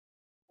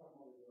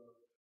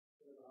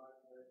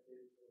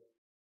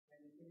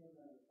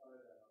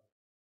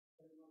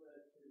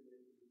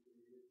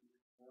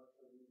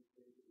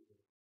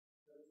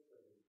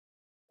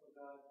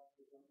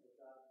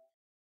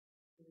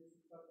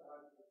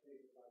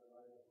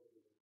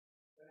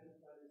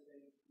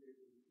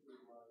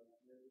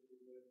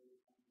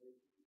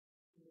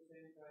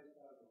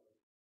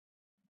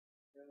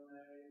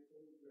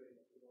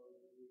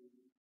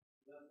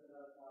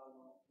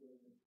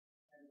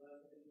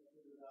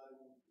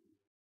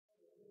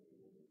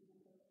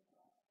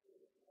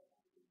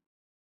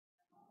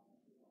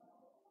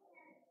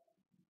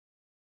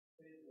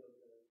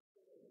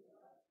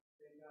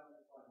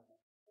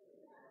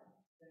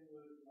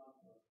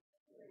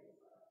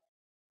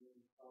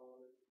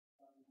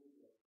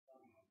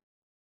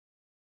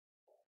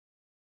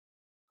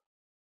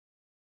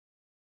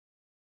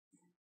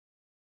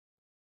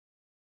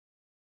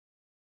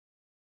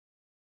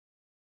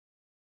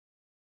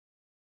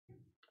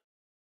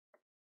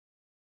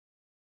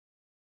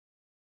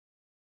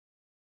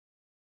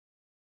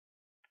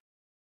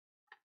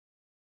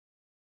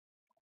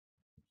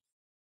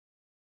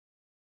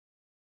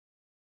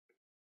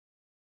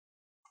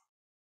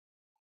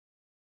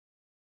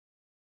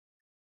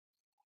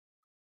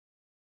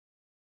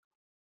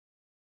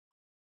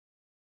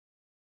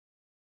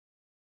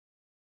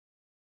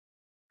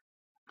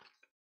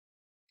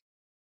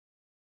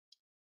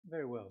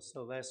Very well.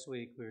 So last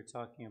week we were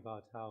talking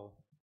about how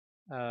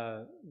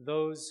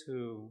those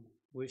who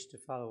wish to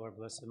follow our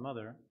Blessed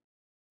Mother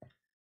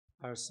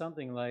are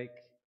something like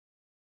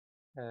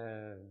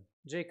uh,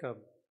 Jacob,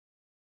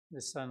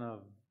 the son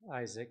of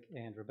Isaac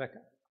and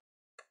Rebekah,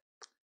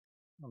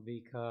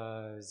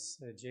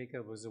 because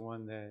Jacob was the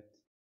one that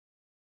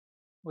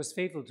was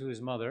faithful to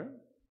his mother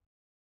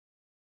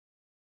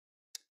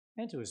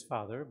and to his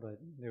father, but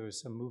there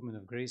was some movement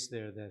of grace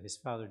there that his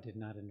father did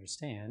not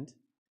understand.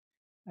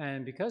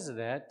 And because of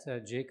that,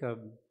 Jacob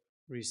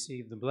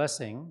received the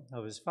blessing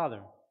of his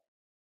father.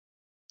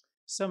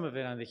 Some of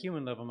it on the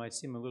human level might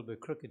seem a little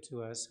bit crooked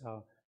to us,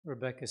 how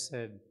Rebecca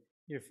said,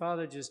 your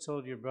father just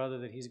told your brother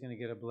that he's going to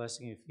get a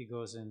blessing if he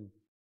goes and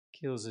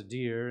kills a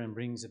deer and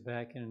brings it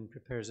back and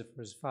prepares it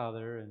for his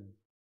father and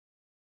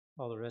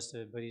all the rest of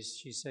it. But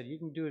she said, you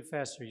can do it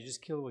faster. You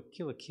just kill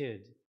a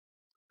kid.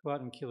 Go out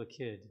and kill a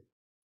kid.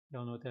 You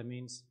don't know what that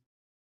means?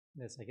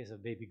 That's, I guess, a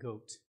baby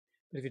goat.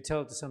 But if you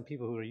tell it to some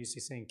people who are used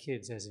to saying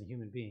kids as in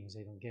human beings,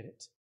 they don't get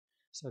it.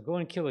 So go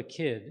and kill a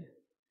kid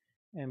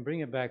and bring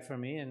it back for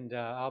me, and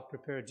I'll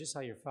prepare it just how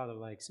your father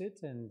likes it,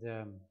 and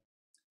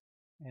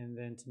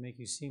then to make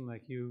you seem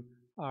like you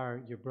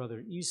are your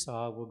brother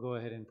Esau, we'll go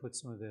ahead and put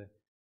some of the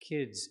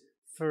kid's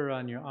fur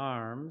on your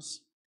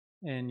arms,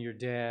 and your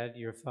dad,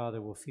 your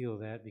father, will feel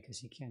that because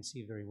he can't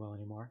see very well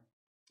anymore.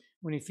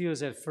 When he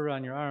feels that fur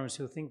on your arms,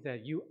 he'll think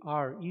that you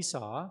are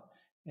Esau,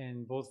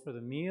 and both for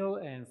the meal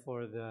and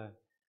for the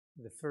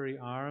furry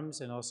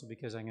arms, and also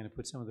because I'm going to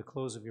put some of the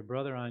clothes of your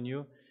brother on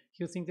you,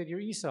 he'll think that you're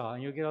Esau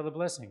and you'll get all the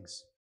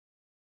blessings.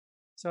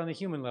 So on the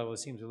human level, it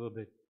seems a little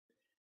bit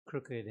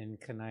crooked and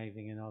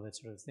conniving and all that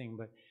sort of thing,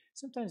 but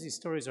sometimes these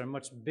stories are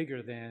much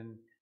bigger than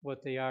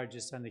what they are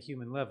just on the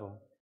human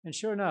level. And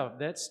sure enough,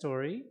 that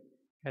story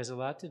has a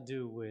lot to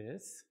do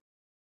with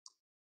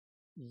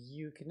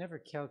you can never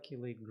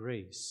calculate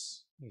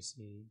grace, you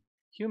see.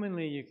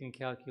 Humanly, you can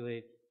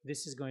calculate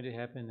this is going to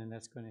happen and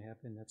that's going to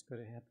happen, that's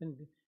going to happen.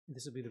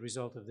 This will be the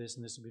result of this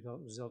and this will be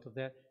the result of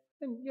that.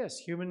 And yes,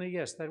 humanly,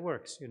 yes, that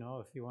works. You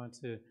know, if you want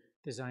to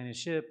design a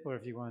ship or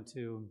if you want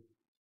to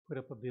put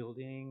up a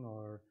building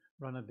or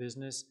run a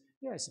business,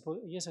 yeah, I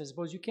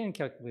suppose you can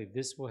calculate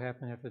this will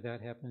happen after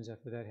that happens,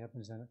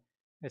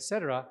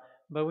 etc.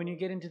 But when you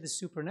get into the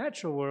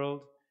supernatural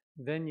world,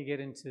 then you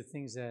get into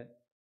things that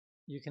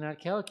you cannot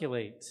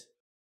calculate.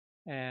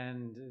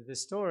 And the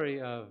story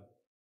of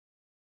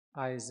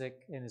Isaac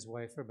and his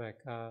wife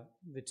Rebekah,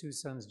 the two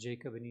sons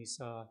Jacob and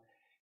Esau,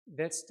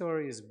 that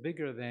story is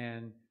bigger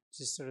than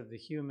just sort of the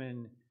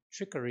human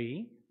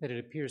trickery that it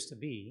appears to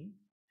be.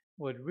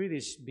 What really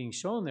is being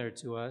shown there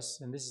to us,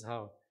 and this is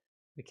how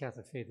the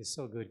Catholic faith is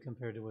so good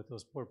compared to what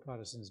those poor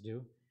Protestants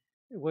do,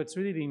 what's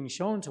really being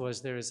shown to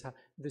us there is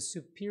the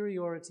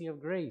superiority of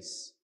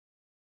grace,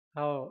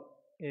 how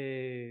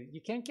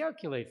you can't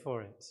calculate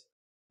for it.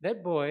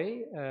 That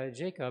boy,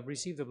 Jacob,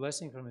 received a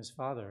blessing from his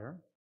father,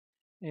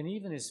 and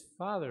even his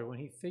father, when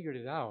he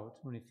figured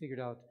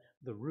out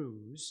the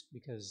ruse,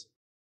 because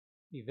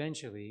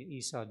eventually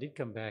Esau did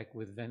come back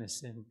with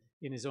venison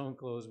in his own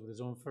clothes with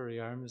his own furry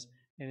arms,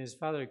 and his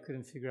father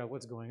couldn't figure out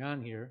what's going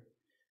on here.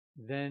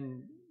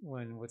 Then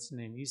when,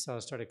 Esau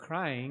started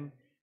crying,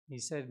 he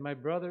said, my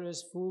brother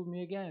has fooled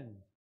me again.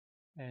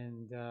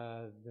 And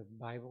the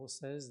Bible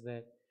says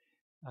that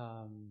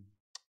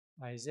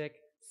Isaac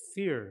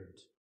feared,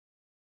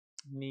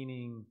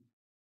 meaning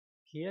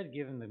he had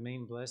given the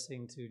main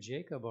blessing to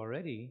Jacob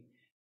already,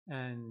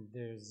 and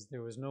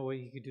there was no way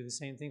he could do the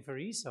same thing for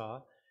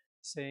Esau,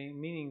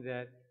 meaning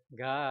that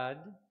God,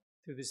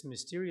 through this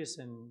mysterious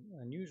and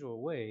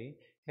unusual way,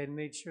 had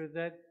made sure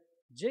that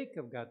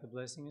Jacob got the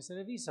blessing instead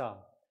of Esau.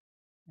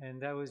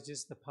 And that was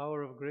just the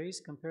power of grace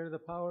compared to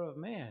the power of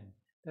man.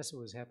 That's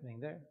what was happening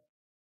there.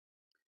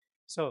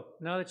 So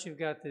now that you've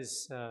got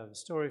this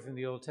story from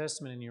the Old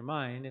Testament in your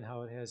mind and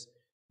how it has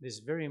this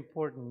very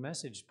important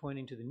message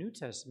pointing to the New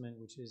Testament,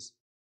 which is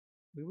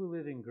we will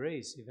live in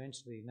grace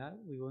eventually.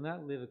 We will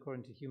not live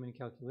according to human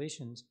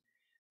calculations.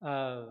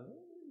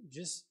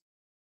 Just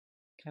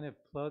kind of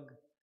plug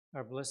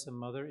our Blessed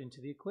Mother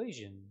into the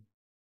equation.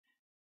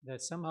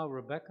 That somehow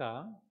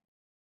Rebecca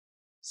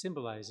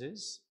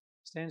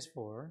stands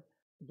for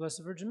the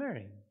Blessed Virgin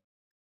Mary.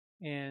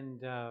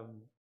 And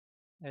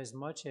as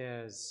much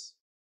as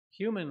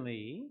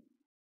humanly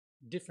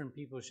different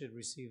people should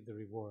receive the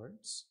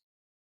rewards,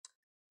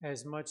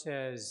 as much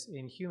as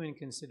in human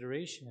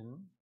consideration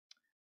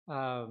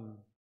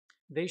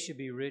they should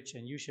be rich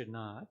and you should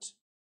not,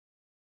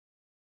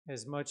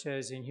 as much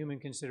as in human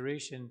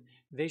consideration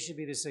they should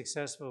be the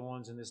successful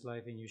ones in this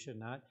life and you should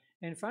not,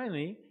 and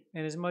finally,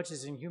 and as much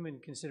as in human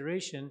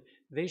consideration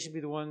they should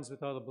be the ones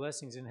with all the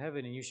blessings in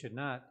heaven and you should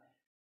not,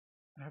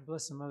 our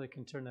Blessed Mother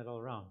can turn that all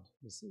around,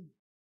 you see.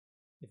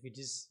 If you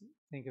just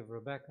think of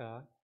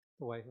Rebecca,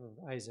 the wife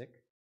of Isaac,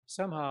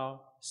 somehow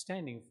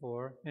standing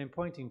for and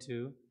pointing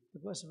to the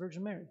Blessed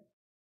Virgin Mary.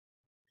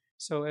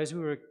 So as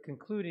we were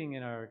concluding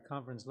in our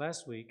conference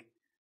last week,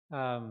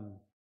 the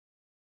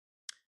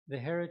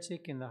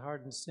heretic and the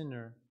hardened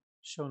sinner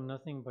show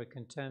nothing but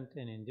contempt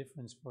and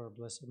indifference for our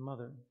Blessed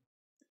Mother.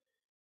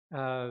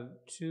 God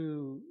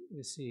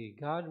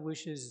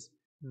wishes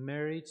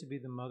Mary to be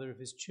the mother of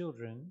his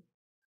children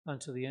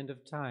until the end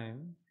of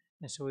time,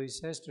 and so he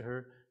says to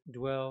her,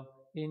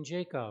 dwell in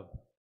Jacob,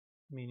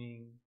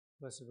 meaning,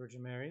 Blessed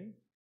Virgin Mary,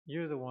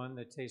 you're the one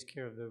that takes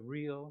care of the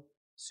real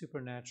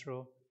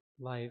supernatural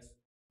life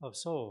of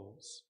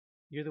souls.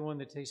 You're the one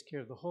that takes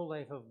care of the whole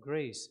life of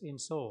grace in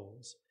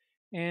souls.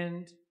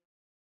 And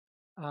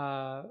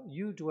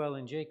you dwell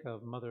in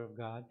Jacob, Mother of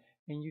God,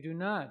 and you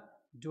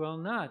dwell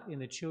not in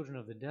the children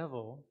of the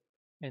devil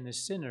and the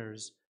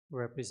sinners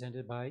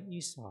represented by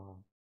Esau.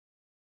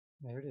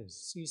 There it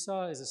is.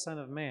 Esau is the son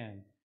of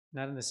man,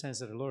 not in the sense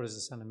that the Lord is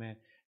the son of man.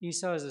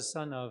 Esau is the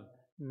son of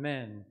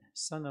men,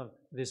 son of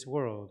this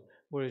world,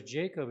 whereas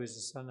Jacob is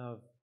the son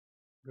of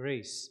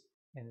grace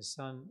and the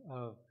son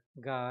of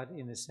God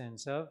in the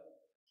sense of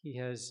he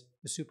has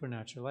the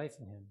supernatural life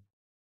in him.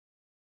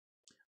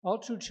 All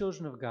true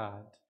children of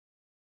God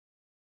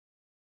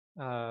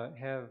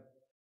have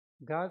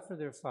God for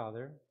their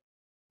father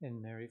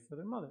and Mary for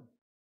their mother.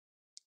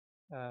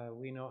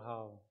 We know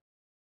how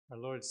our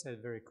Lord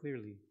said very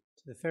clearly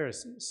to the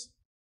Pharisees.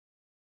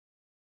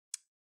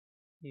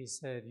 He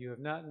said, you have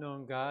not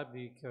known God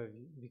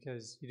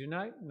because you do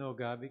not know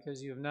God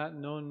because you have not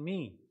known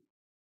me.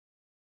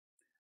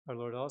 Our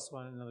Lord also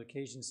on another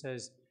occasion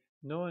says,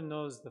 no one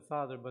knows the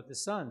Father but the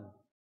Son,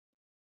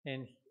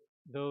 and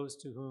those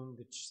to whom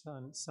the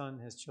Son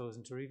has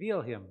chosen to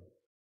reveal him.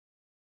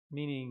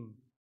 Meaning,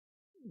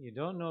 you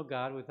don't know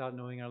God without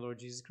knowing our Lord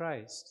Jesus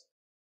Christ.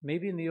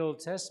 Maybe in the Old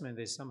Testament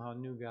they somehow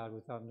knew God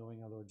without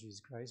knowing our Lord Jesus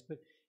Christ, but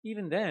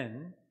even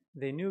then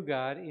they knew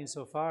God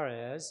insofar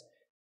as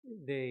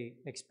they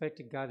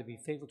expected God to be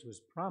faithful to his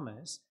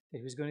promise that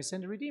he was going to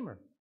send a Redeemer.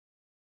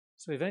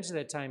 So eventually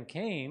that time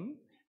came,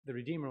 the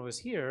Redeemer was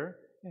here,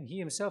 and he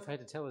himself had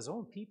to tell his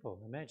own people.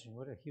 Imagine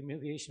what a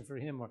humiliation for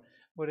him, or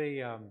what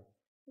a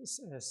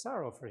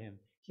sorrow for him.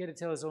 He had to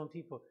tell his own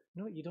people,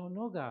 no, you don't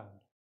know God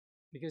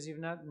because you've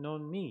not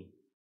known me.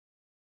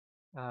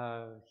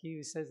 He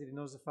who says that he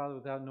knows the Father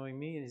without knowing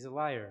me, and he's a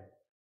liar.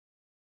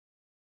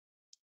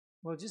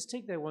 Well, just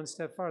take that one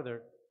step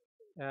farther,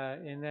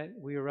 in that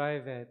we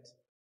arrive at,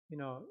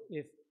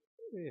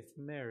 if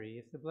Mary,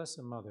 if the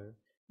Blessed Mother,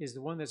 is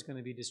the one that's going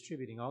to be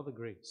distributing all the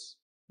grace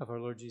of our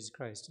Lord Jesus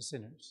Christ to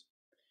sinners,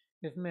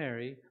 if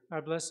Mary,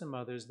 our Blessed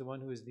Mother, is the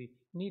one who is the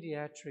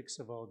mediatrix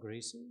of all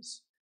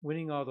graces,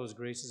 winning all those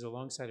graces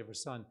alongside of her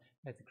Son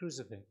at the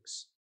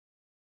crucifix,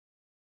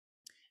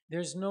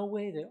 there's no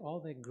way that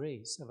all that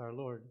grace of our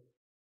Lord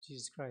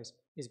Jesus Christ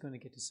is going to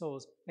get to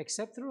souls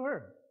except through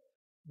her.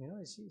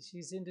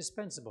 She's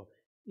indispensable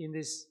in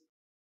this.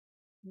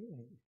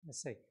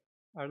 Let's say,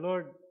 our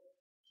Lord,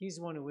 he's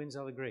the one who wins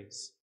all the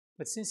grace.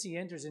 But since he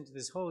enters into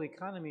this whole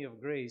economy of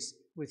grace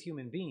with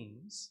human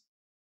beings,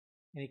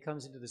 and he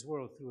comes into this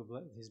world through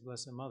his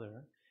Blessed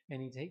Mother,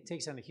 and he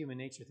takes on a human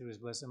nature through his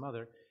Blessed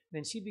Mother,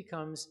 then she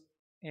becomes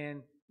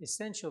an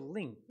essential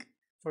link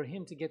for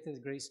him to get the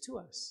grace to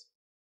us.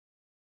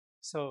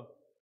 So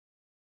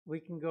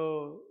we can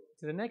go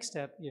to the next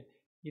step.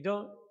 You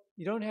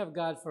don't have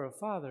God for a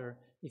father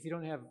if you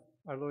don't have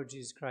our Lord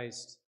Jesus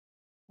Christ,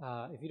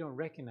 if you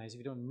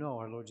don't know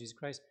our Lord Jesus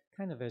Christ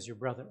kind of as your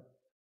brother.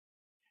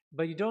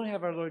 But you don't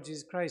have our Lord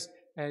Jesus Christ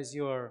as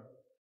your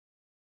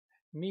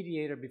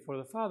mediator before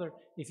the Father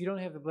if you don't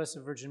have the Blessed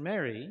Virgin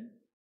Mary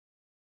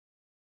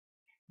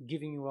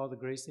giving you all the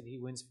grace that he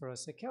wins for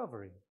us at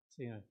Calvary.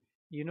 So,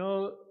 you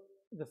know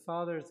the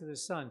Father through the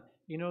Son.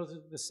 You know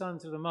the Son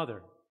through the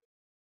Mother.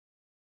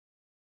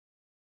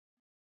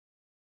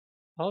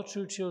 All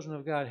true children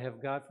of God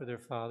have God for their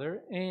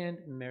father and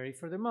Mary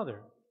for their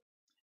mother.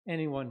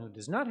 Anyone who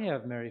does not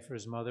have Mary for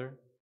his mother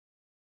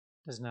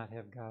does not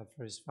have God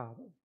for his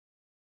father.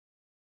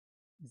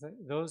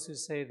 Those who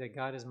say that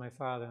God is my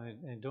Father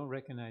and don't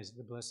recognize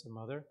the Blessed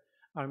Mother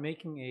are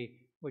making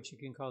what you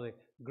can call a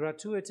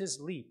gratuitous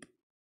leap.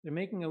 They're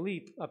making a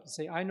leap up to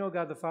say, I know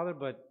God the Father,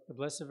 but the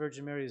Blessed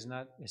Virgin Mary is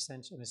not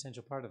an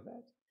essential part of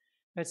that.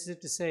 That's as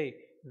if to say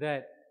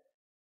that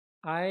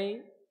I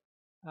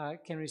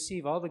can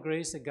receive all the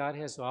grace that God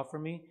has to offer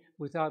me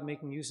without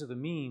making use of the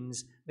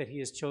means that He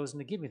has chosen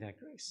to give me that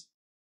grace.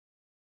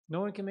 No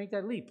one can make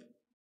that leap.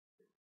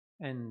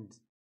 And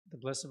the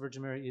Blessed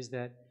Virgin Mary is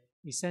that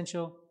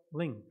essential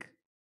link.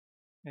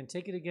 And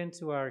take it again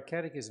to our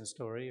catechism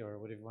story, or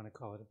whatever you want to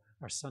call it,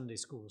 our Sunday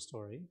school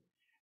story.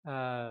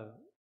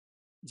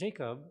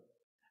 Jacob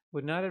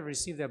would not have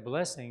received that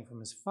blessing from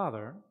his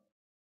father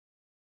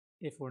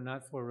if it were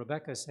not for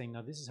Rebekah saying,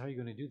 now this is how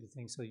you're going to do the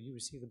thing so you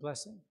receive the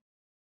blessing.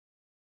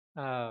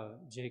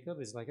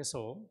 Jacob is like a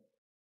soul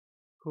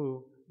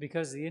who,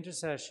 because the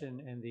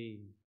intercession and the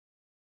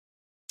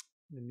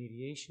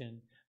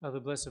mediation of the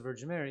Blessed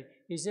Virgin Mary,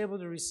 is able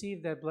to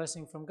receive that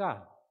blessing from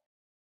God.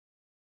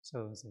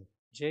 So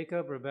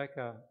Jacob,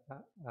 Rebekah,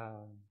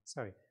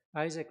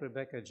 Isaac,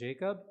 Rebekah,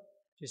 Jacob.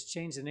 Just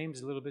change the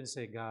names a little bit and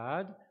say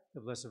God, the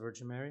Blessed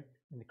Virgin Mary,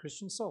 and the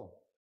Christian soul.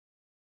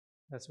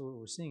 That's what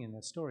we're seeing in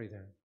that story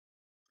there.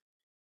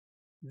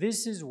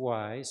 This is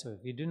why, so if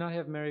you do not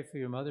have Mary for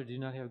your mother, do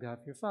not have God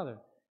for your father.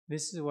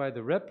 This is why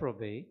the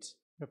reprobate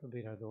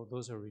are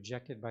those who are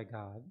rejected by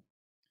God,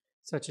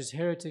 such as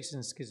heretics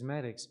and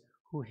schismatics,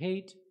 who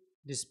hate,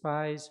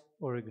 despise,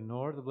 or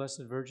ignore the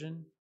Blessed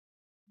Virgin,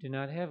 do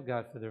not have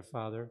God for their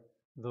father,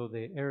 though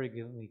they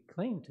arrogantly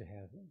claim to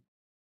have him.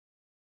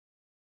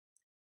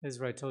 This is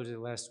what I told you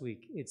last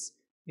week. It's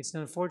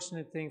an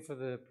unfortunate thing for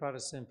the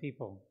Protestant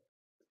people.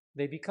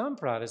 They become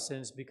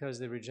Protestants because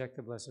they reject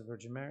the Blessed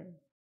Virgin Mary.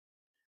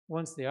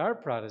 Once they are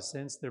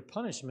Protestants, their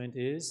punishment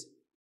is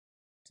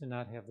to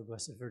not have the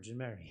Blessed Virgin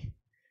Mary.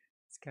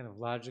 It's kind of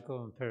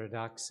logical and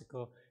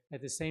paradoxical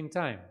at the same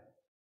time.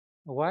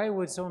 Why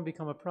would someone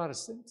become a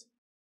Protestant?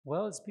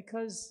 Well, it's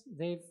because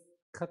they've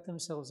cut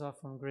themselves off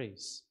from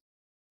grace.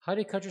 How do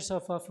you cut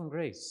yourself off from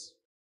grace?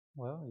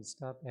 Well, you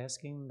stop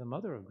asking the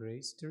Mother of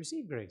Grace to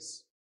receive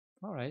grace.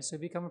 All right, so you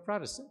become a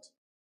Protestant.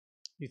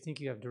 You think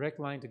you have direct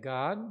line to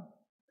God,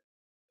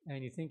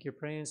 and you think you're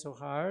praying so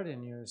hard,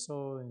 and you're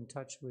so in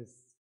touch with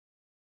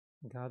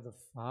God the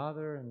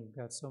Father, and you've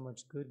got so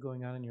much good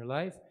going on in your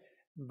life.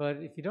 But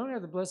if you don't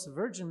have the Blessed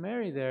Virgin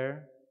Mary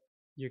there,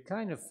 you're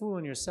kind of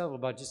fooling yourself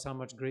about just how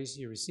much grace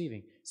you're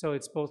receiving. So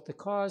it's both the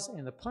cause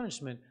and the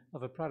punishment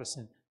of a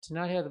Protestant to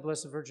not have the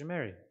Blessed Virgin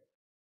Mary.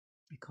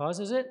 It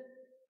causes it,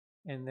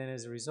 and then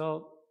as a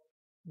result,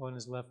 one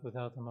is left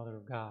without the Mother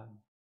of God.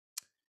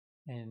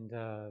 And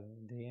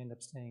they end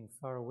up staying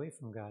far away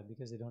from God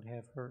because they don't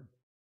have her.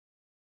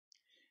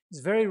 It's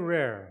very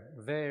rare,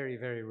 very,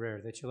 very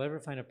rare that you'll ever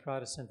find a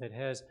Protestant that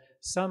has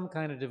some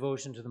kind of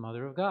devotion to the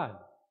Mother of God.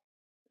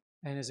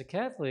 And as a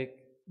Catholic,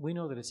 we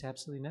know that it's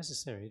absolutely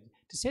necessary.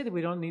 To say that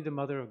we don't need the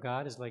Mother of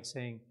God is like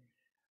saying,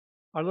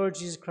 our Lord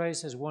Jesus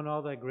Christ has won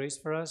all that grace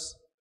for us,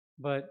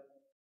 but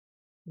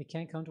it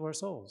can't come to our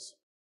souls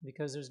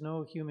because there's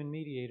no human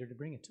mediator to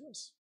bring it to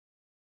us.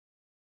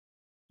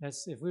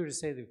 That's if we were to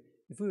say that,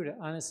 if we were to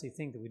honestly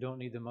think that we don't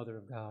need the Mother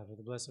of God or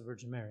the Blessed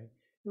Virgin Mary,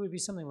 it would be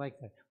something like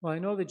that. Well, I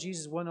know that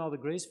Jesus won all the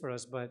grace for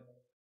us, but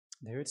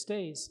there it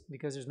stays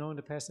because there's no one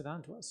to pass it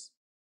on to us.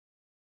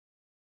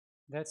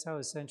 That's how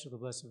essential the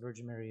Blessed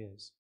Virgin Mary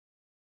is.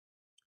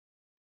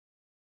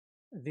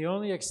 The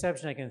only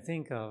exception I can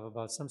think of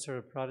about some sort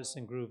of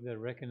Protestant group that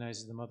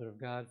recognizes the Mother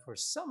of God for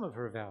some of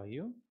her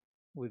value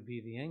would be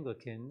the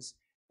Anglicans.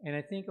 And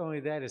I think only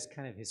that is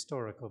kind of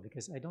historical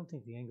because I don't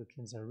think the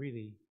Anglicans are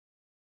really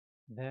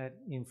that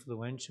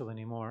influential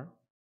anymore.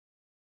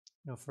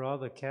 You know, for all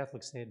the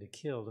Catholics they had to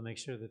kill to make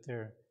sure that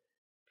their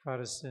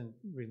Protestant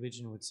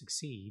religion would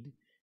succeed,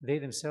 they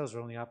themselves are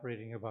only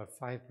operating about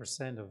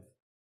 5% of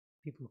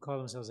people who call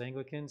themselves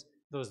Anglicans.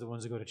 Those are the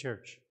ones who go to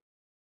church.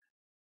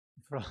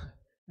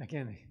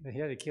 Again, they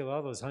had to kill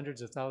all those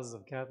hundreds of thousands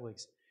of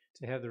Catholics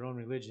to have their own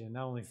religion, and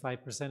now only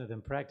 5% of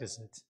them practice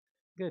it.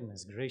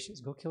 Goodness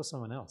gracious, go kill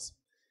someone else.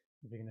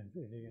 If you're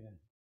gonna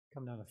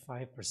come down to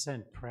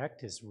 5%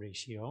 practice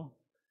ratio,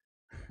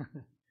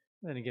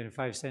 then again,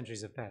 5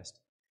 centuries have passed.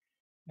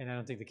 And I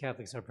don't think the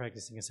Catholics are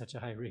practicing at such a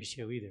high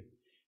ratio either.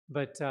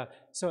 But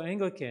so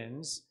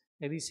Anglicans,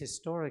 at least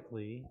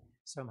historically,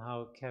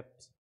 somehow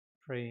kept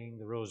praying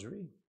the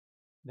rosary.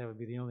 That would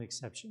be the only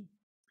exception.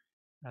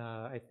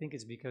 I think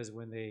it's because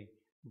when they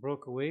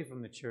broke away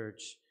from the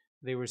church,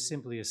 they were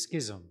simply a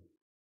schism.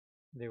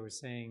 They were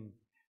saying,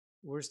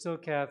 we're still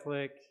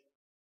Catholic,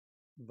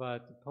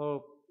 but the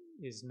Pope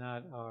is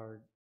not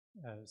our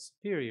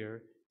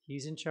superior.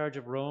 He's in charge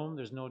of Rome,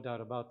 there's no doubt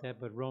about that,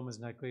 but Rome is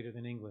not greater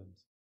than England.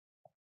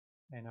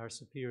 And our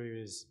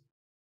superior is,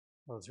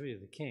 well, it's really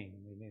the king.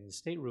 The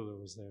state ruler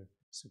was their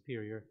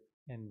superior,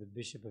 and the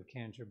Bishop of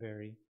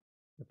Canterbury,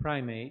 the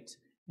primate,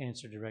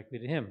 answered directly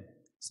to him.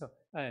 So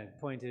the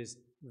point is,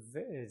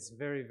 it's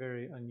very,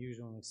 very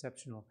unusual and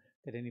exceptional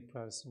that any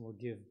Protestant will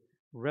give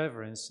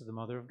reverence to the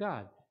Mother of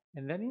God.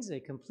 And that means they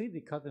completely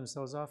cut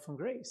themselves off from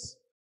grace.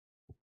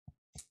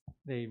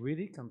 They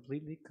really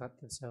completely cut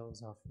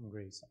themselves off from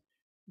grace.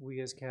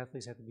 We as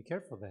Catholics have to be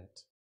careful of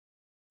that.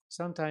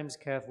 Sometimes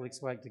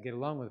Catholics like to get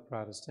along with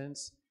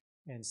Protestants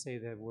and say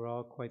that we're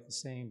all quite the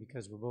same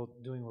because we're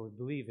both doing what we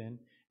believe in,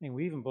 and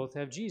we even both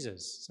have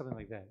Jesus, something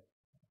like that,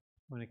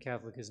 when a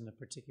Catholic is in a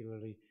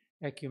particularly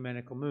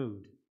ecumenical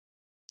mood.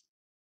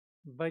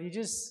 But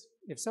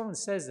if someone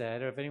says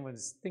that, or if anyone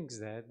thinks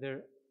that,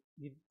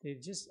 they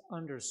just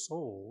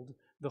undersold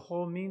the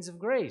whole means of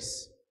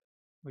grace,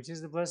 which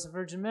is the Blessed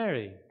Virgin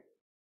Mary.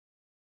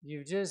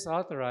 You've just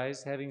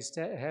authorized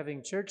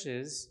having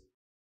churches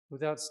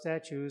without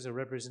statues or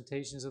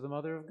representations of the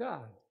Mother of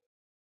God.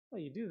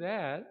 Well, you do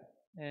that,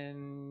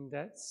 and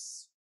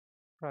that's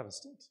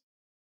Protestant.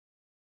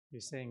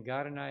 You're saying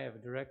God and I have a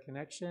direct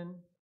connection.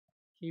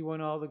 He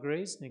won all the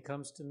grace, and He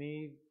comes to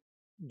me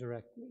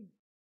directly.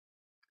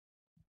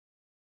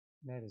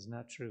 That is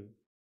not true.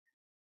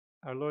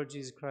 Our Lord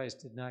Jesus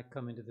Christ did not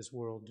come into this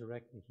world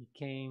directly. He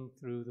came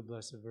through the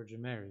Blessed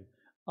Virgin Mary.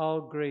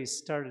 All grace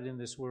started in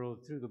this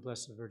world through the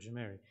Blessed Virgin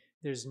Mary.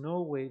 There's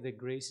no way that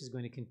grace is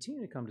going to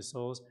continue to come to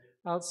souls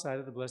outside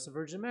of the Blessed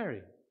Virgin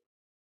Mary.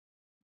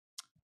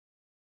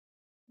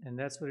 And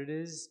that's what it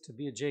is to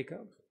be a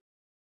Jacob.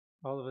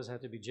 All of us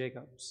have to be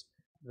Jacobs.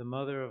 The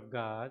mother of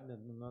God, the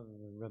mother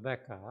of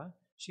Rebecca,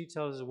 she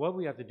tells us what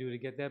we have to do to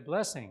get that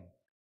blessing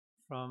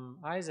from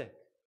Isaac.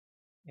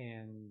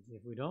 And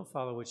if we don't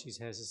follow what she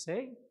has to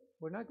say,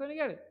 we're not going to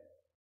get it.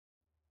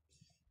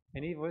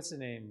 And Eve, what's the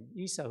name?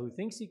 Esau, who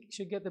thinks he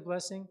should get the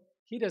blessing,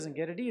 he doesn't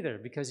get it either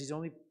because he's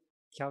only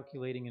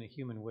calculating in a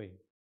human way.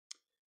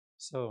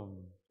 So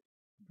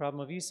the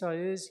problem of Esau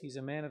is he's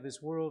a man of this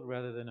world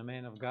rather than a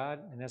man of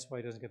God, and that's why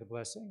he doesn't get the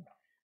blessing.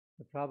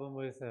 The problem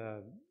with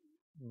a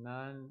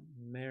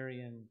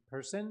non-Marian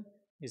person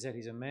is that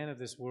he's a man of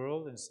this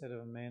world instead of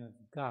a man of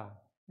God,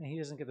 and he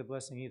doesn't get the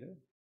blessing either.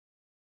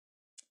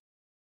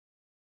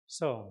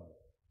 So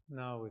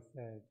now with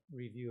that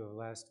review of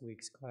last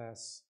week's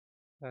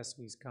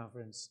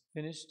conference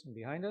finished and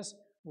behind us,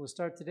 we'll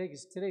start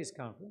today's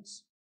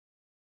conference.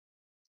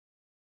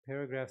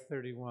 Paragraph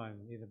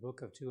 31 in the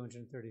book of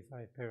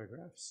 235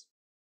 paragraphs.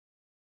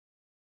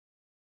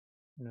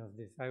 You know,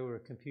 if I were a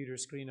computer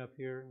screen up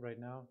here right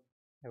now,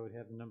 I would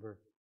have the number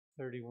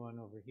 31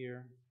 over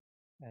here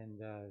and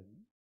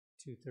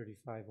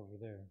 235 over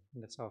there.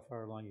 And that's how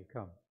far along you've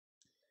come.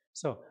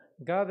 So,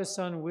 God the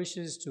Son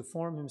wishes to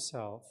form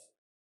Himself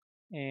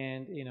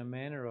and, in a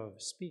manner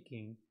of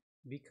speaking,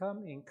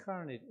 become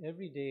incarnate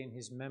every day in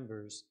His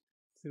members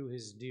through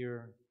His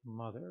dear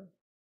Mother.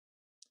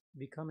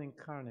 Become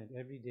incarnate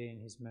every day in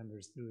His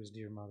members through His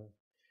dear Mother.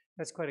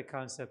 That's quite a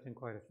concept and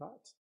quite a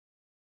thought.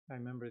 I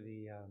remember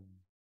the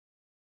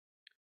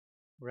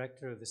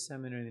rector of the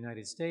seminary in the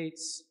United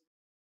States,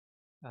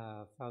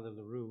 Father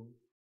LaRue,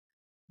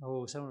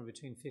 somewhere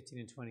between 15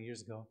 and 20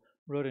 years ago,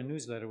 wrote a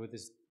newsletter with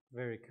this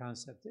very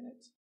concept in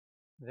it,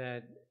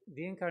 that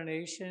the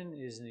incarnation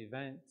is an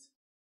event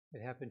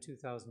that happened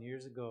 2,000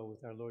 years ago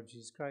with our Lord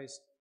Jesus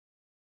Christ,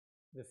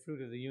 the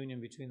fruit of the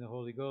union between the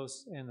Holy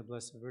Ghost and the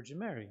Blessed Virgin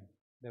Mary.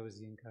 That was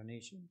the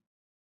incarnation.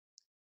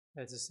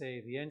 That's to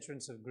say, the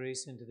entrance of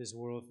grace into this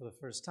world for the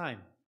first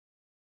time.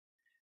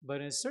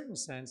 But in a certain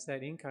sense,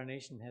 that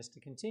incarnation has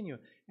to continue,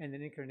 and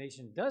that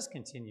incarnation does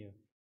continue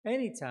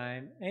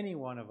anytime any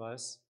one of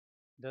us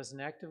does an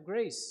act of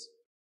grace.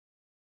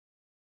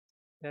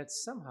 That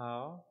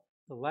somehow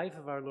the life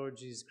of our Lord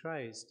Jesus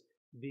Christ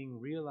being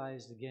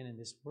realized again in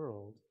this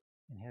world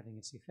and having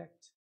its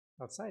effect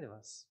outside of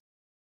us.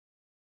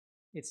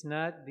 It's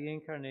not the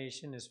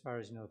incarnation as far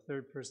as,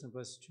 third person of the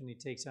Blessed Trinity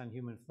takes on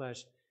human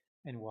flesh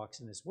and walks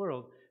in this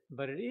world,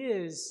 but it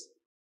is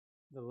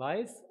the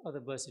life of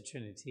the Blessed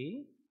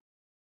Trinity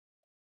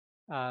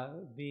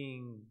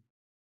being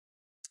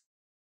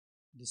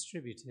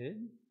distributed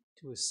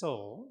to a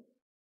soul,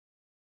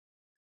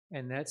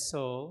 and that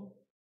soul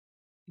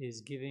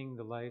is giving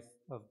the life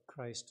of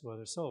Christ to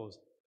other souls.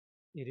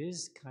 It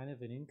is kind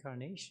of an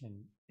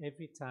incarnation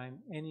every time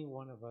any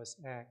one of us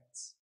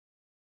acts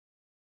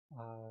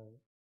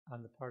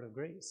on the part of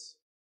grace.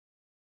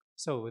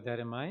 So with that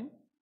in mind,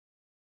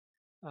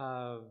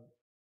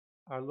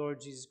 our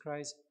Lord Jesus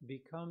Christ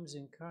becomes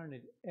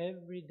incarnate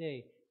every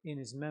day in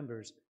His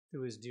members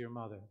through His dear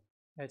Mother.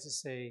 That's to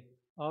say,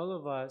 all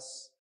of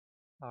us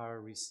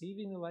are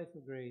receiving the life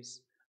of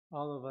grace,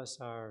 all of us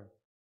are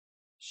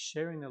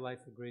sharing the life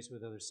of grace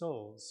with other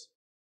souls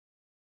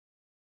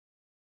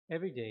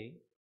every day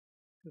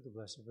through the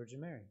Blessed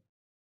Virgin Mary.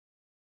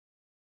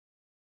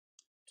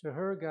 To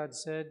her, God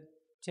said,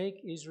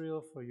 "Take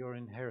Israel for your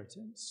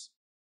inheritance."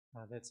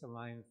 That's a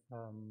line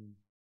from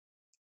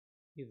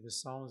either the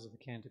Psalms or the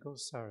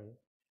Canticles, sorry.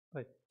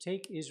 But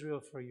take Israel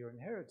for your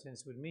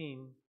inheritance would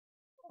mean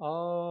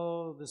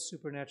all the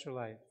supernatural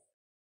life,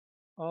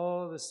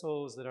 all the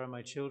souls that are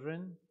my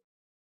children,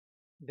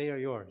 they are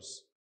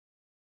yours.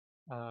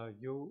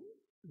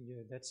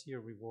 That's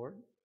your reward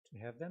to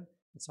have them.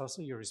 It's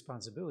also your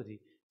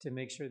responsibility to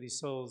make sure these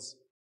souls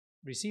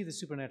receive the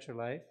supernatural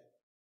life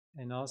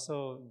and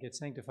also get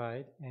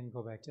sanctified and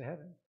go back to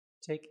heaven.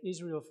 Take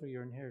Israel for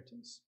your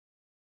inheritance.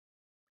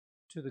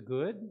 To the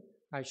good,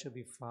 I shall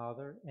be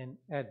father and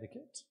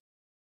advocate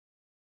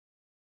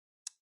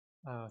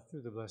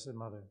through the Blessed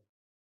Mother.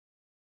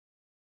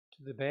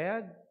 To the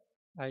bad,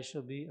 I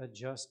shall be a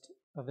just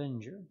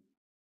avenger.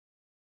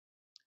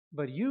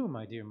 But you,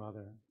 my dear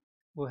mother,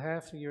 will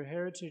have for your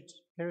heritage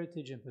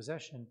and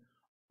possession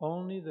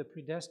only the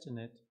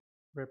predestinate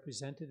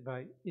represented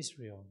by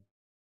Israel.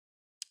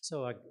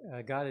 So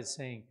God is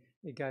saying,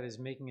 God is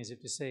making as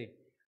if to say,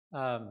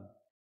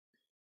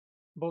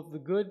 both the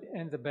good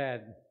and the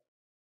bad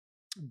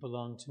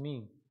belong to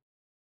me.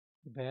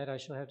 The bad I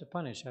shall have to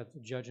punish, I have to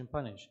judge and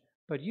punish.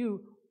 But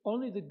you,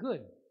 only the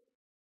good,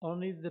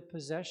 only the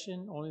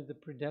possession, only the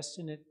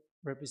predestinate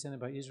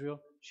represented by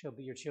Israel shall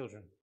be your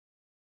children.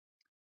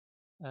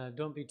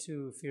 Don't be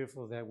too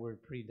fearful of that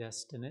word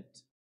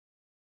predestinate.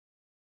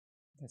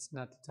 That's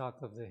not to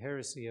talk of the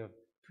heresy of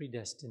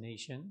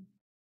predestination.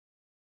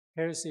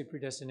 Heresy of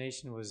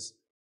predestination was,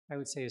 I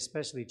would say,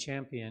 especially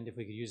championed, if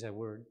we could use that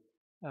word,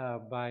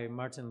 by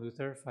Martin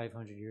Luther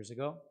 500 years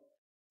ago.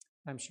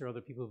 I'm sure other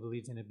people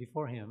believed in it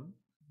before him,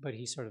 but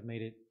he sort of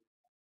made it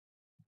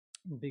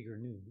bigger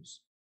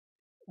news.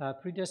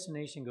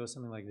 Predestination goes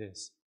something like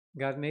this.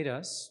 God made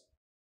us,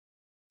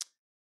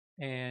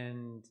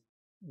 and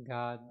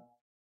God,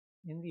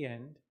 in the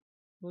end,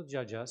 will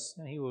judge us,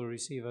 and he will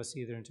receive us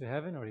either into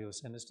heaven or he will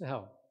send us to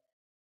hell,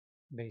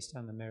 based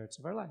on the merits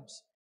of our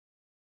lives.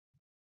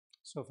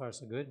 So far,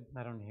 so good.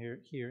 I don't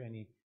hear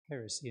any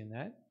heresy in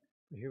that,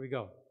 but here we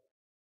go.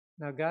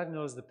 Now, God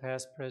knows the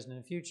past, present,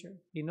 and future.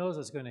 He knows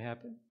what's going to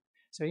happen.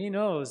 So he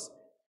knows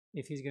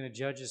if he's going to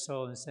judge a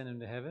soul and send him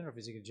to heaven, or if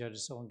he's going to judge a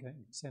soul and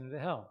send him to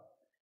hell.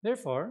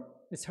 Therefore,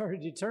 it's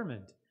already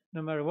determined.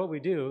 No matter what we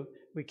do,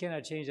 we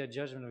cannot change that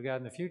judgment of God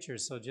in the future.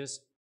 So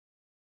just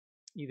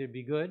either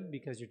be good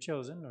because you're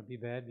chosen, or be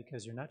bad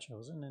because you're not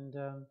chosen, and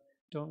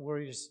don't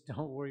worry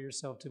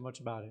yourself too much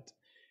about it.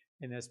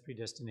 And that's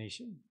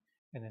predestination,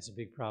 and that's a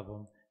big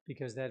problem,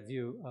 because that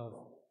view of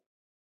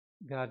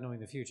God knowing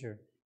the future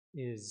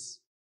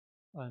is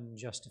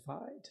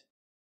unjustified.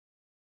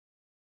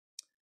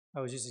 I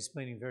was just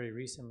explaining very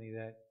recently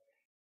that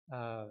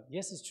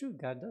yes, it's true,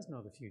 God does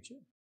know the future.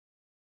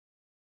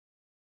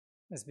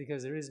 That's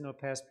because there is no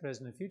past,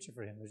 present, and future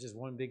for him. There's just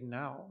one big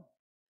now.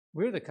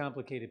 We're the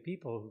complicated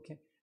people who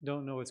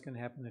don't know what's going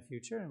to happen in the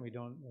future, and we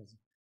don't,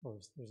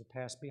 there's a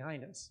past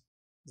behind us.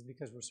 It's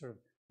because we're sort of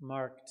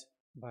marked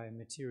by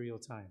material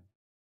time.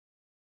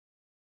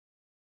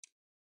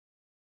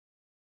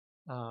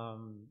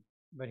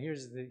 But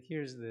here's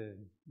the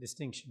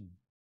distinction.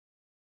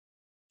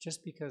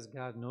 Just because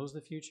God knows the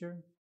future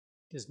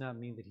does not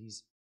mean that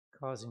he's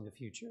causing the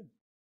future.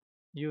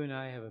 You and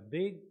I have a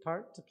big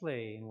part to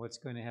play in what's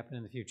going to happen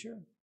in the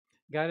future.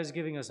 God is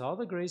giving us all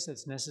the grace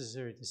that's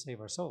necessary to save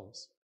our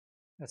souls.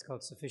 That's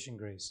called sufficient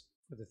grace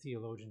for the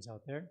theologians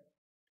out there.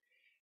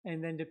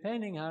 And then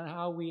depending on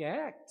how we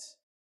act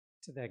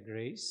to that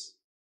grace,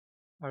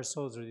 our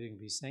souls are either going to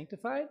be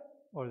sanctified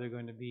or they're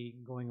going to be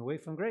going away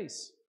from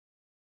grace.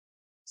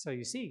 So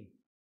you see,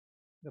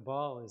 the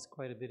ball is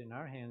quite a bit in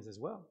our hands as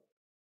well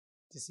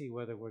to see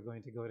whether we're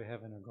going to go to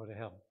heaven or go to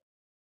hell.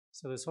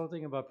 So this whole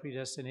thing about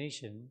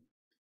predestination,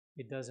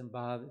 it doesn't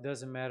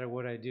matter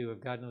what I do.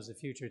 If God knows the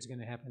future, it's going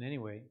to happen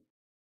anyway.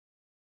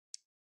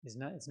 It's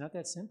not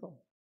that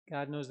simple.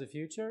 God knows the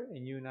future,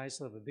 and you and I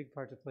still have a big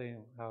part to play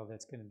in how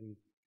that's going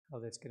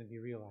to be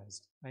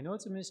realized. I know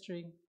it's a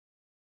mystery,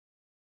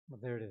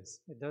 but there it is.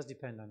 It does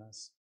depend on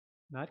us.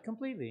 Not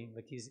completely,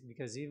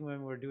 because even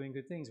when we're doing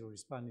good things, we're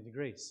responding to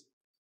grace.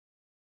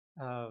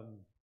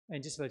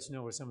 And just to let you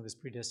know where some of this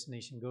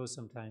predestination goes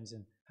sometimes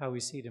and how we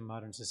see it in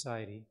modern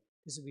society.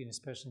 This would be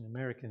especially an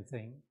American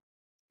thing,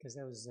 because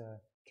that was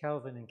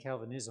Calvin and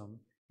Calvinism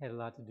had a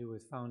lot to do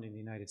with founding the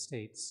United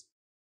States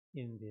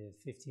in the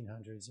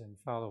 1500s and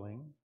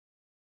following,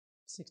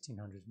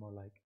 1600s more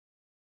like.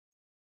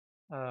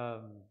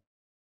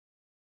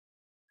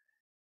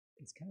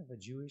 It's kind of a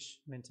Jewish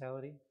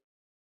mentality.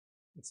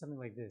 It's something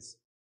like this.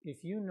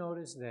 If you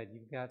notice that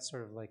you've got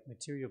sort of like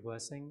material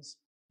blessings,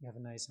 you have a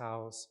nice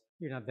house,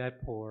 you're not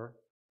that poor,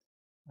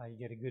 you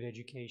get a good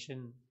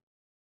education,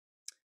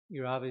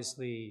 you're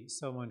obviously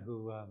someone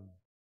who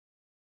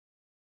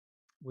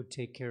would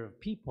take care of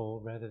people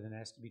rather than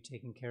ask to be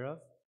taken care of,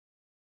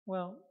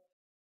 well,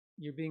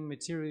 you're being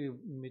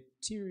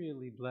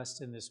materially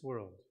blessed in this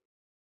world.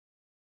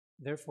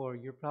 Therefore,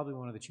 you're probably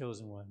one of the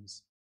chosen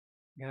ones.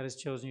 God has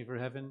chosen you for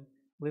heaven.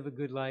 Live a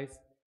good life,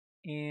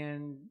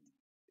 and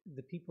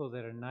the people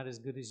that are not as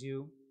good as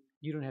you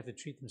don't have to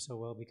treat them so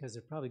well because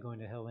they're probably going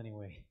to hell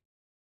anyway.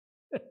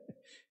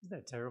 Isn't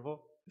that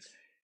terrible?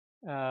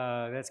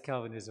 That's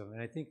Calvinism,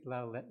 and I think a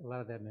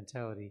lot of that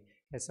mentality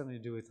has something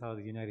to do with how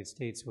the United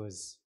States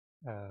was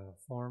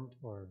formed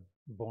or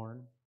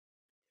born.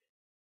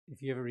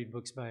 If you ever read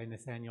books by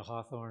Nathaniel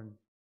Hawthorne,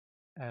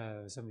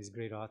 some of these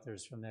great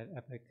authors from that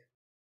epoch,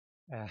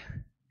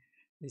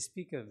 they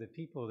speak of the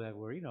people that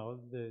were,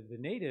 the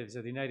natives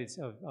of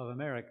the of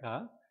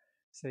America,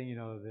 saying,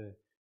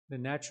 the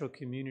natural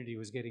community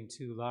was getting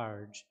too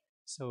large,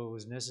 so it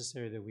was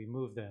necessary that we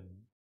move them.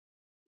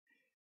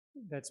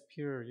 that's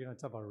pure,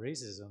 talk about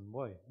racism.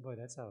 Boy,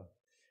 that's how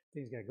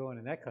things got going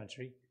in that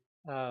country.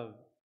 Uh,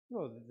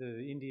 well, the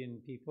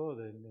Indian people,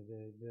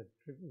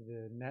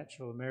 the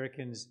natural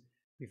Americans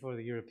before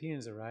the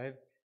Europeans arrived,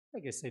 I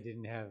guess they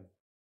didn't have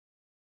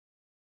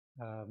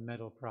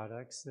metal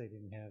products. They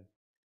didn't have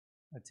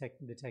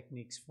the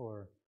techniques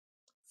for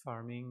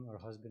farming or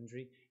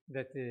husbandry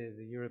that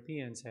the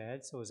Europeans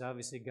had. So it was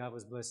obviously God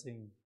was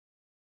blessing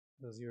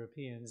those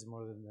Europeans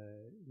more than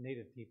the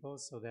native people.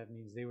 So that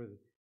means the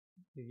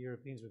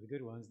Europeans were the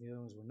good ones, the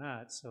other ones were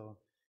not. So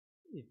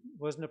it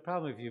wasn't a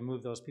problem if you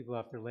moved those people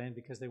off their land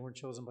because they weren't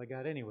chosen by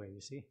God anyway,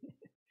 you see?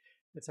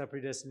 That's how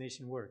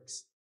predestination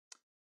works.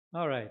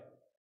 All right,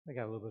 I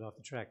got a little bit off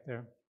the track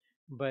there.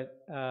 But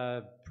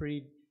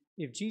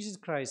if Jesus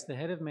Christ, the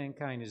head of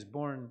mankind, is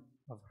born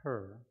of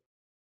her,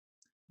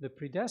 the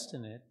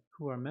predestinate,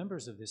 who are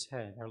members of this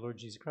head, our Lord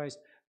Jesus Christ,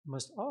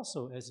 must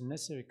also, as a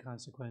necessary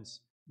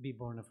consequence, be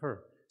born of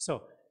her.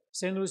 So,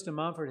 St. Louis de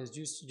Montfort has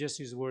just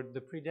used the word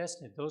the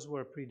predestinate, those who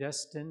are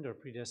predestined or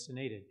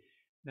predestinated.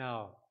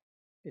 Now,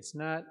 it's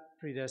not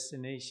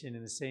predestination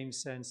in the same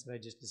sense that I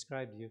just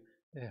described to you,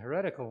 the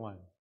heretical one.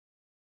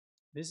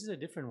 This is a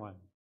different one.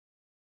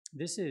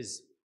 This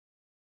is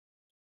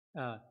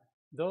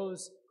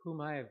those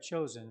whom I have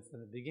chosen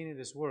from the beginning of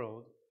this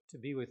world to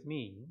be with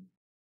me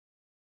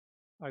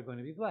are going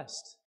to be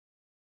blessed.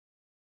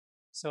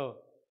 So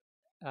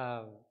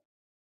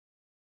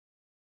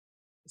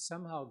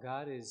somehow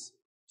God is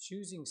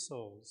choosing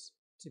souls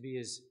to be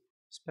his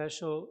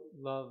special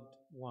loved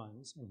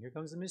ones, and here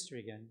comes the mystery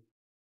again,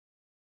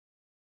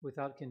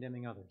 without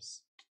condemning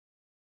others.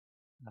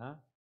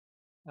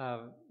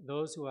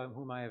 Those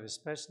whom I have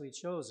especially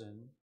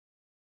chosen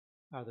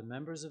are the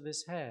members of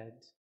this head,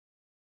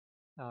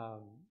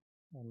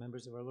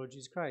 members of our Lord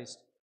Jesus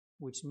Christ,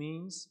 which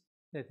means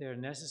that they are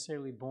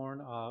necessarily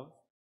born of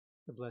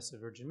the Blessed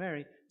Virgin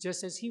Mary,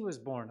 just as he was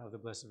born of the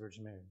Blessed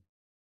Virgin Mary.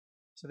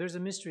 So there's a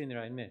mystery in there,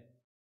 I admit.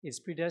 It's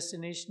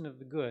predestination of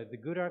the good. The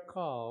good are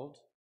called,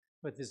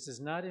 but this does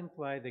not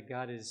imply that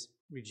God is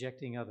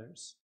rejecting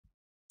others.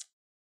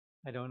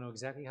 I don't know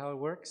exactly how it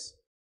works,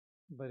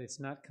 but it's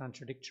not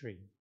contradictory.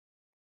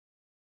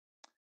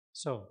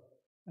 So,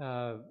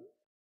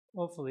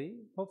 hopefully,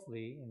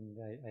 and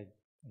I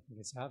think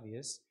it's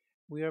obvious,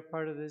 we are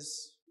part of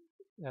this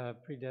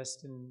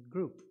predestined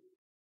group.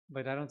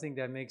 But I don't think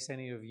that makes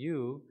any of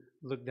you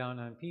look down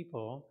on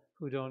people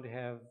who don't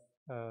have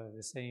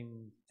the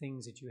same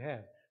things that you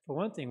have. For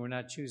one thing, we're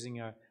not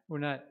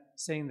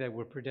saying that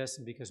we're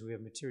predestined because we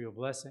have material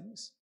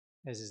blessings,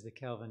 as is the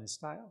Calvinist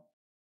style.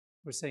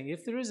 We're saying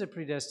if there is a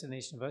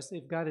predestination of us,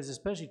 if God has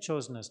especially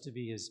chosen us to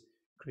be his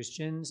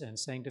Christians and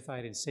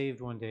sanctified and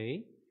saved one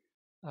day,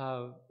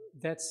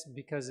 that's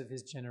because of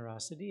his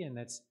generosity, and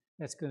that's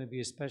going to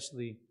be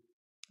especially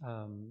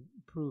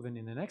proven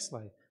in the next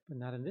life, but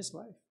not in this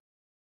life.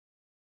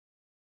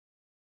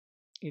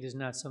 It is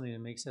not something that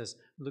makes us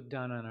look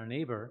down on our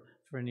neighbor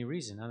for any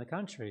reason. On the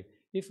contrary,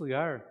 if we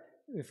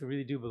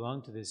really do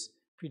belong to this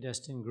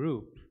predestined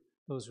group,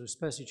 those who are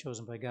especially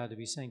chosen by God to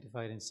be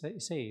sanctified and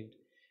saved,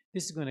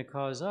 this is going to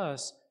cause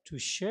us to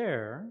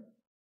share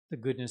the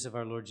goodness of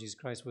our Lord Jesus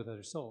Christ with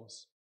other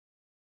souls.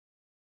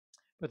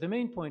 But the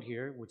main point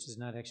here, which is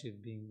not actually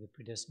being the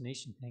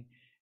predestination thing,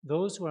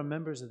 those who are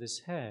members of this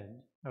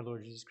head, our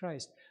Lord Jesus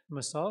Christ,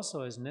 must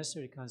also, as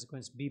necessary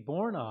consequence, be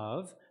born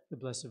of the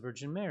Blessed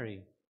Virgin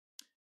Mary.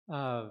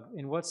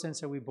 In what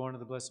sense are we born of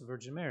the Blessed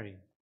Virgin Mary?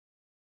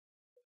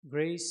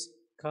 Grace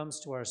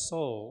comes to our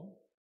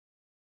soul,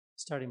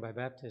 starting by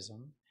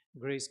baptism.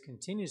 Grace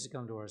continues to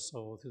come to our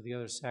soul through the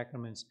other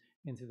sacraments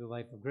and through the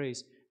life of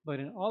grace. But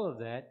in all of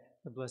that,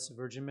 the Blessed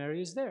Virgin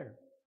Mary is there.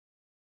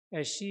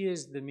 As she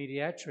is the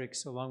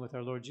mediatrix along with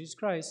our Lord Jesus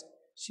Christ,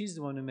 she's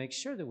the one who makes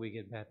sure that we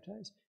get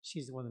baptized.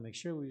 She's the one that makes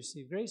sure we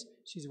receive grace.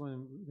 She's the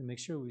one who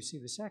makes sure we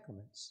receive the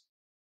sacraments.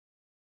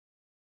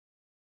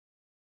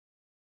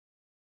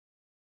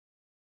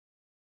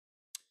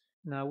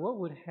 Now, what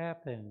would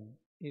happen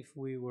if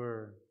we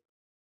were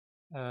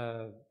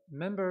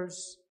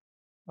members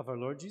of our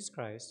Lord Jesus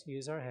Christ? He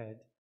is our head.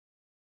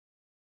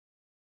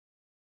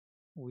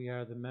 We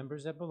are the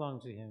members that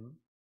belong to him,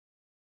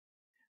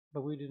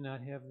 but we do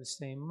not have the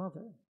same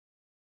mother.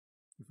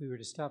 If we were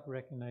to stop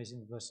recognizing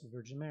the Blessed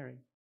Virgin Mary,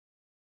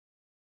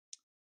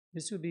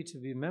 this would be to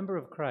be a member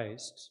of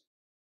Christ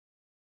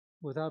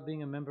without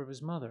being a member of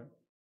his mother.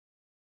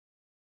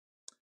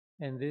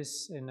 And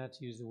this, and not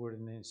to use the word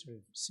in a sort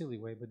of silly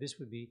way, but this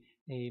would be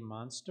a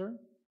monster,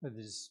 that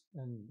is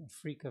a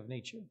freak of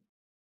nature.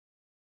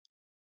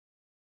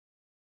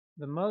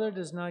 The mother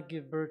does not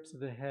give birth to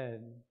the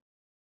head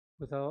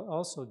without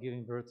also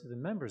giving birth to the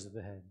members of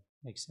the head.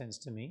 Makes sense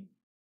to me.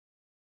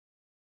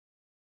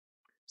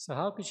 So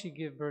how could she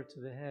give birth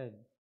to the head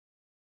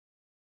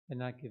and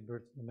not give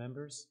birth to the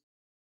members?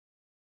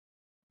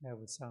 That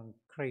would sound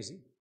crazy.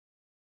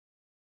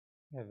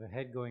 Have a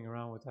head going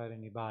around without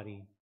any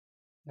body.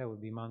 That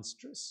would be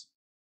monstrous.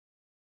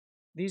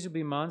 These would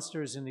be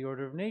monsters in the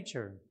order of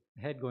nature,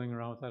 a head going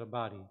around without a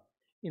body.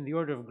 In the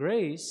order of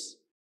grace,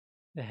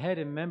 The head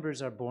and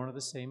members are born of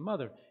the same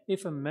mother.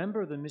 If a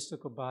member of the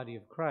mystical body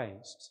of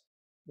Christ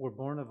were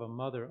born of a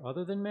mother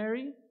other than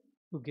Mary,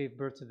 who gave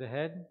birth to the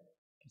head,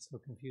 it's a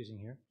little confusing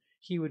here,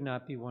 he would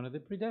not be one of the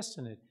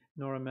predestinate,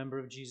 nor a member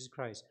of Jesus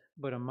Christ,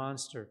 but a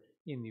monster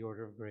in the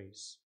order of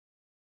grace.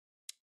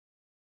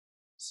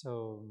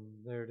 So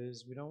there it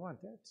is. We don't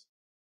want that.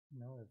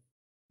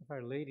 If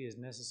Our Lady is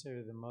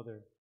necessarily the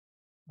mother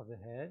of the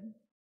head,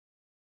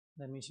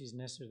 that means she's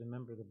necessarily the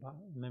member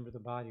of the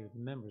body, or the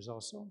members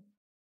also.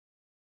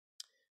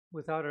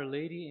 Without Our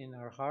Lady in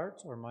our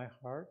heart, or my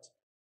heart,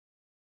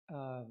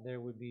 there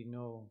would be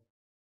no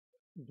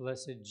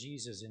blessed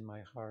Jesus in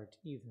my heart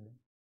either.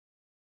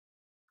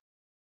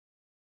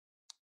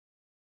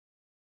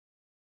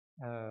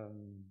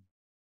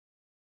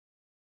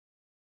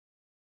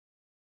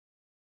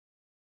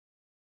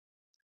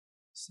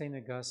 St.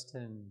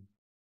 Augustine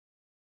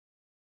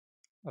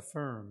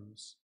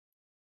affirms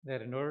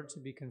that in order to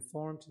be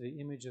conformed to the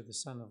image of the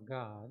Son of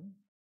God,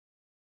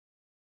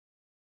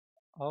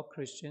 all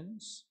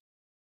Christians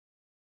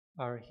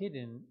are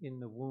hidden in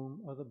the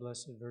womb of the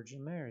Blessed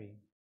Virgin Mary,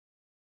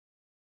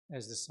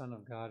 as the Son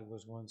of God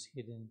was once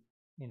hidden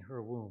in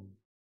her womb.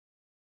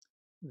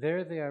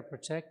 There they are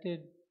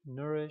protected,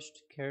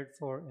 nourished, cared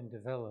for, and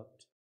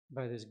developed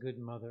by this good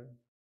mother,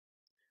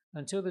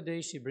 until the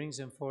day she brings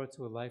them forth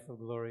to a life of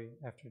glory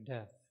after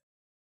death,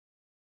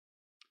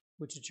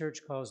 which the Church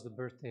calls the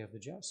birthday of the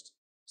just.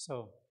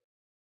 So,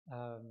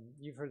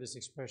 you've heard this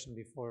expression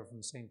before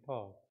from St.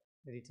 Paul,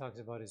 that he talks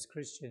about his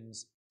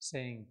Christians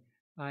saying,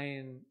 I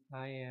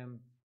am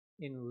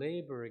in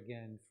labor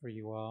again for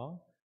you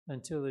all,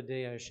 until the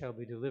day I shall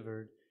be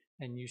delivered,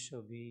 and you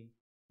shall be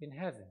in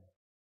heaven.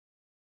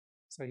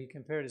 So he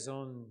compared his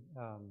own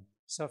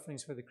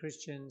sufferings for the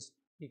Christians,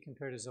 he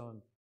compared his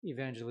own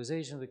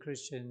evangelization of the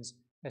Christians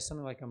as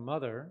something like a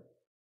mother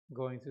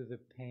going through the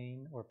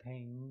pain or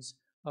pains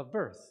of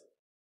birth,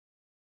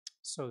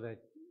 so that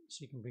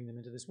she can bring them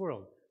into this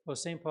world. Well,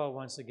 St. Paul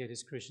wants to get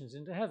his Christians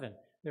into heaven,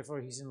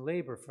 therefore he's in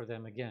labor for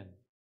them again.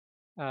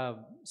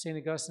 St.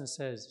 Augustine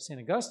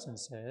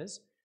says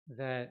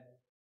that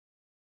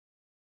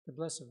the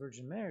Blessed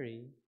Virgin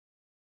Mary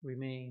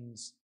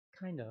remains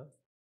kind of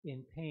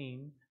in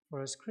pain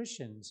for us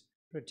Christians,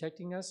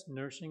 protecting us,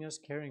 nourishing us,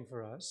 caring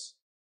for us,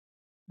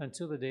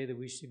 until the day that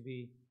we should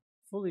be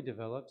fully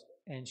developed,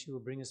 and she will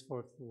bring us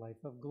forth to the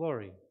life of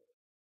glory.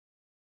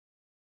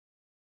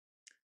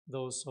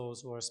 Those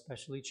souls who are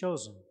specially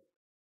chosen.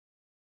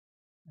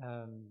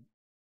 And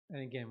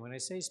again, when I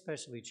say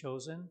specially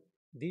chosen,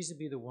 these would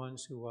be the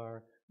ones who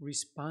are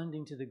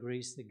responding to the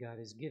grace that God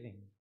is giving.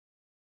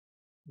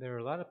 There are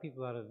a lot of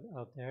people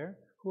out there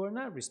who are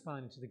not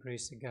responding to the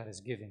grace that God is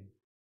giving.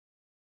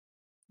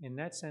 In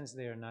that sense,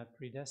 they are not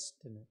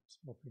predestinate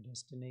or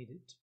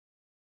predestinated.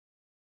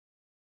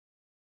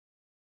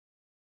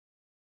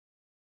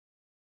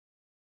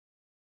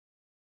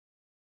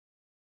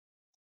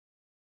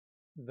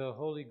 The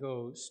Holy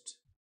Ghost,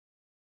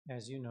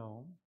 as you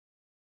know,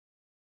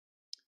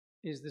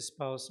 is the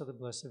spouse of the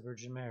Blessed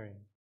Virgin Mary.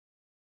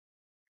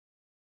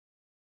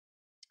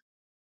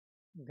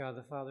 God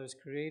the Father is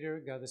creator,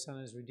 God the Son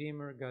is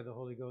redeemer, God the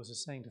Holy Ghost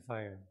is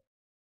sanctifier.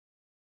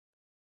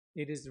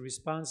 It is the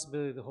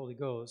responsibility of the Holy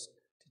Ghost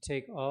to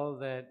take all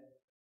that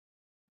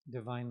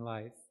divine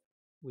life,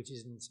 which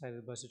is inside of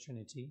the Blessed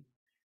Trinity,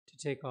 to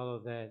take all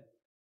of that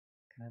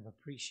kind of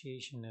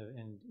appreciation of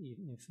and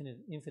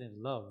infinite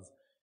love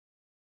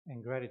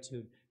and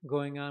gratitude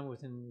going on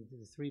within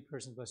the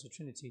three-person Blessed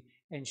Trinity,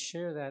 and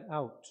share that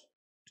out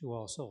to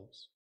all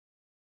souls.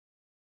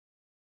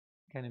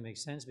 Kind of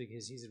makes sense,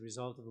 because he's a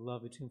result of the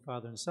love between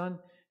Father and Son,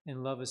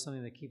 and love is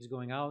something that keeps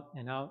going out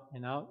and out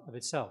and out of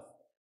itself.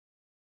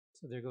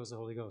 So there goes the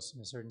Holy Ghost,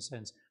 in a certain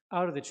sense,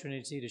 out of the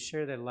Trinity to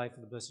share that life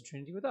of the Blessed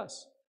Trinity with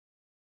us.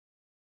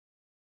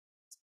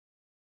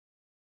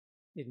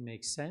 It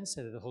makes sense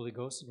that the Holy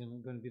Ghost is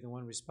going to be the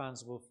one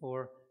responsible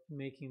for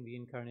making the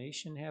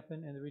incarnation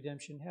happen and the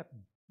redemption happen.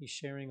 He's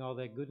sharing all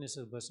that goodness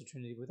of the Blessed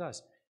Trinity with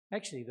us.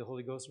 Actually, the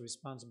Holy Ghost is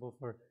responsible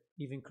for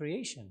even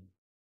creation.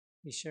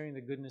 He's sharing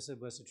the goodness of the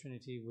Blessed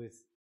Trinity with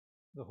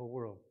the whole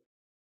world.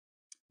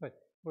 But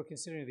we're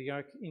considering the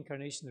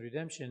incarnation and the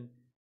redemption.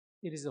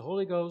 It is the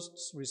Holy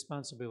Ghost's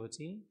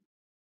responsibility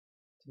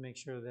to make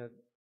sure that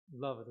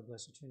love of the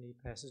Blessed Trinity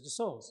passes to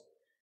souls.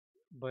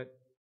 But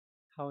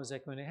how is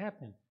that going to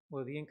happen?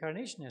 Well, the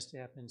incarnation has to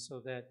happen so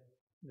that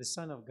the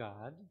Son of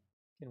God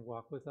can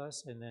walk with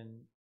us and then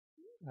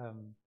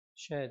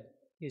shed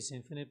his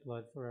infinite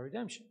blood for our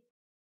redemption.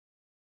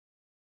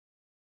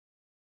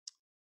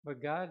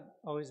 But God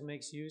always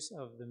makes use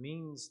of the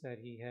means that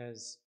he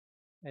has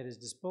at his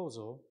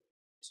disposal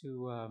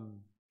to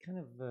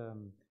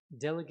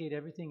delegate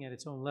everything at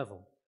its own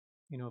level.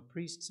 You know,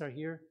 priests are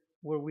here,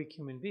 we're weak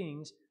human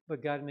beings,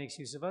 but God makes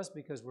use of us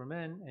because we're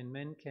men, and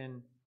men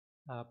can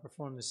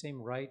perform the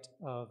same rite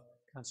of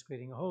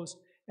consecrating a host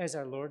as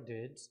our Lord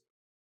did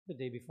the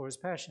day before his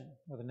passion,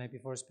 or the night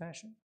before his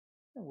passion.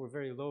 And we're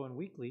very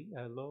lowly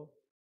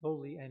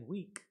and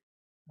weak.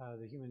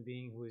 The human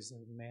being who is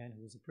a man,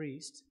 who is a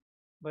priest,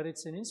 but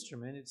it's an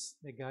instrument. It's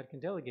that God can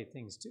delegate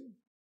things to.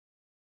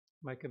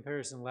 My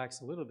comparison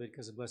lacks a little bit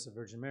because the Blessed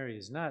Virgin Mary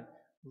is not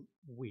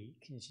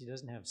weak and she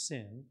doesn't have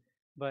sin,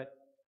 but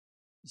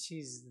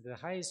she's the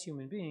highest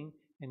human being,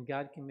 and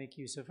God can make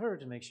use of her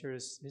to make sure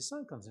his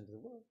son comes into the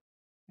world.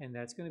 And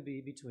that's going to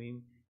be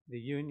between the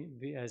union,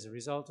 as a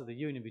result of the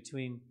union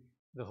between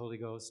the Holy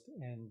Ghost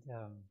and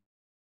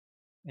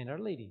Our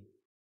Lady.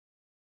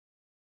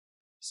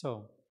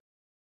 So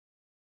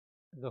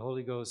the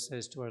Holy Ghost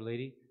says to Our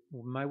Lady,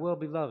 "My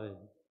well-beloved,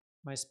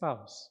 my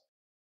spouse,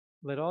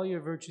 let all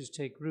your virtues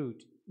take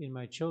root in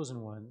my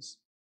chosen ones,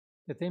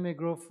 that they may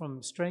grow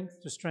from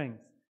strength to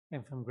strength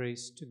and from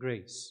grace to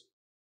grace."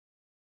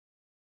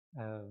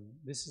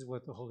 This is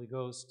what the Holy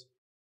Ghost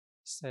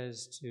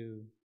says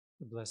to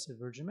the Blessed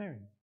Virgin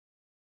Mary.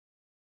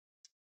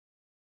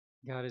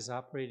 God is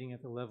operating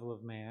at the level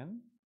of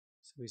man,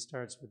 so he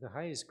starts with the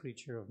highest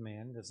creature of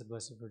man, that's the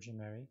Blessed Virgin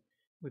Mary,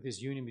 with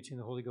this union between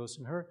the Holy Ghost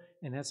and her,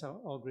 and that's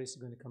how all grace is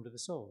going to come to the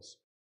souls.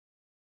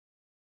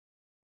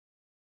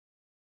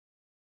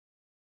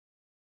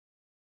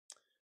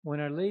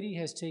 When Our Lady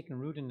has taken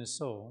root in the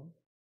soul,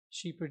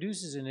 she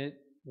produces in it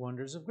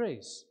wonders of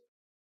grace.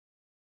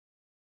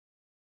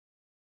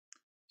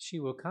 She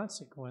will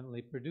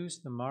consequently produce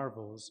the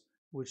marvels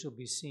which will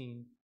be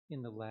seen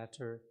in the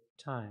latter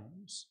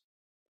times.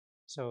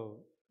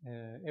 So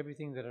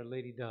everything that Our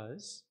Lady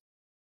does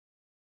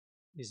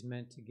is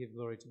meant to give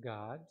glory to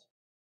God.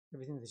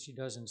 Everything that she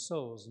does in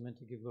souls is meant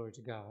to give glory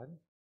to God.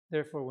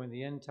 Therefore, when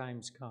the end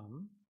times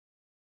come,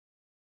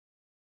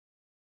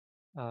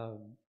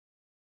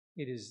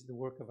 it is the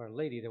work of Our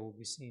Lady that will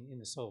be seen in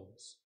the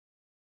souls.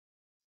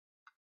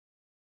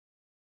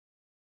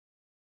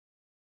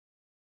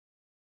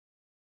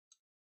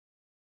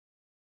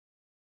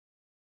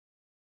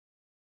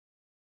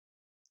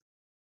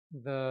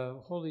 The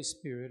Holy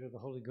Spirit, or the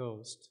Holy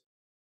Ghost,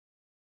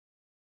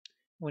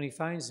 when he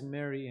finds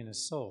Mary in a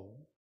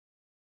soul,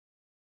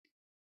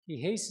 he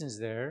hastens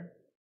there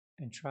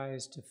and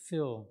tries to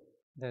fill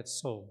that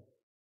soul.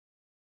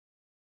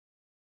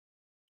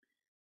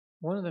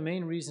 One of the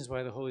main reasons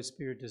why the Holy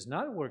Spirit does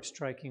not work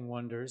striking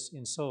wonders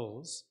in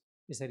souls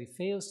is that he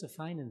fails to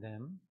find in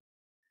them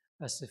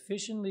a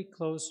sufficiently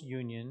close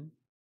union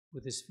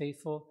with his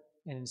faithful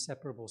and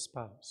inseparable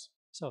spouse.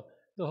 So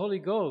the Holy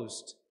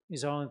Ghost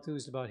is all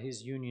enthused about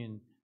his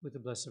union with the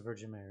Blessed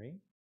Virgin Mary,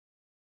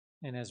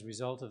 and as a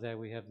result of that,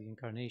 we have the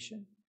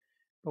Incarnation.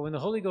 But when the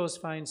Holy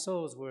Ghost finds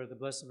souls where the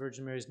Blessed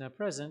Virgin Mary is not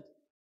present,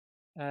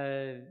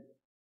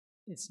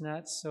 it's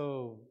not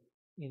so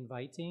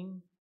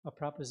inviting a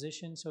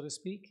proposition, so to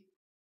speak,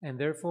 and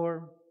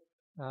therefore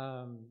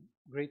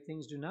great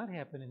things do not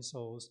happen in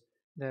souls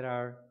that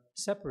are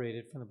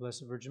separated from the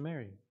Blessed Virgin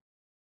Mary.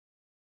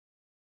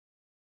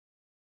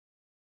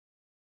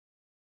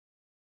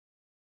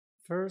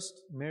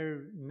 First,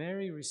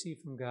 Mary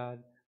received from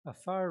God a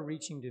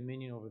far-reaching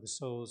dominion over the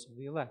souls of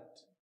the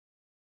elect.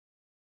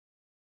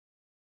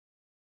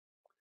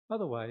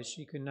 Otherwise,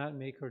 she could not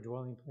make her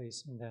dwelling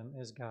place in them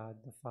as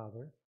God the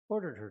Father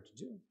ordered her to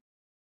do.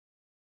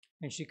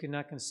 And she could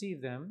not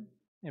conceive them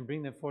and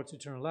bring them forth to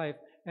eternal life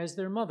as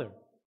their mother.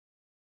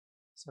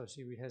 So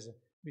she has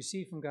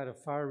received from God a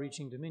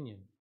far-reaching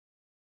dominion.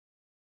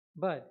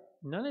 But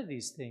none of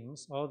these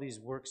things, all these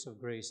works of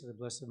grace that the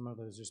Blessed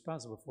Mother is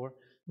responsible for,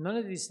 none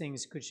of these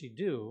things could she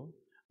do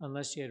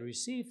unless she had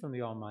received from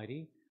the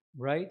Almighty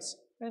rights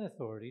and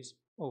authorities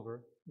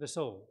over the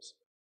souls.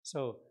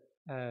 So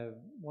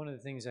one of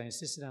the things I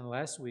insisted on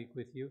last week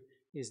with you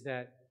is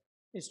that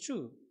it's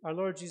true, our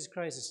Lord Jesus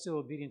Christ is still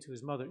obedient to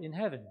his mother in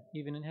heaven,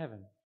 even in heaven.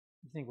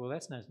 You think, well,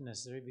 that's not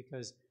necessary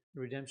because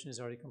the redemption is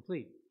already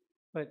complete.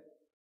 But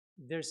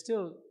they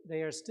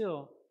are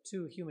still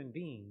two human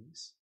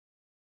beings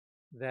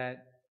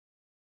that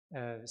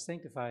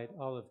sanctified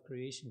all of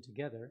creation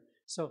together.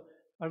 So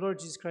our Lord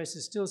Jesus Christ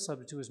is still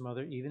subject to his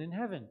mother, even in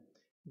heaven.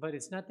 But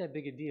it's not that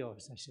big a deal,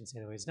 I shouldn't say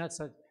that way. It's not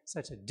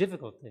such a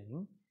difficult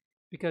thing,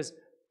 because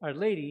Our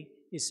Lady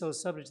is so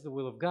subject to the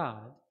will of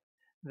God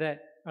that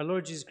our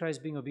Lord Jesus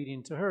Christ being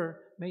obedient to her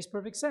makes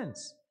perfect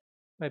sense.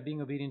 By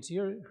being obedient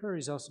to her,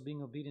 he's also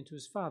being obedient to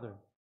his Father.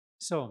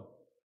 So,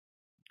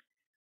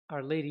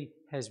 Our Lady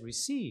has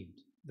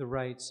received the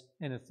rights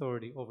and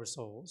authority over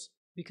souls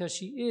because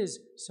she is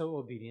so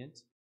obedient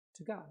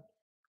to God.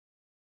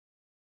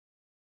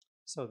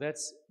 So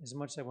that's as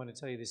much as I want to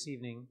tell you this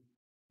evening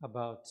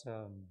about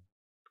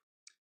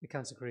the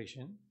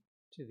consecration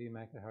to the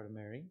Immaculate Heart of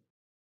Mary.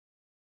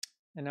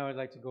 And now I'd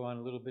like to go on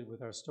a little bit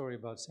with our story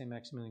about St.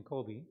 Maximilian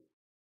Kolbe.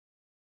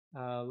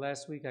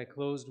 Last week I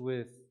closed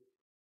with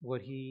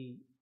what he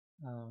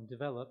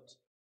developed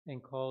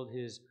and called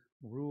his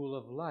rule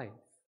of life.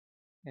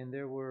 And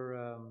there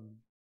were,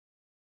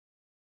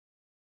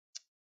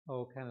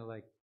 kind of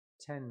like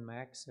 10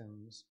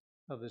 maxims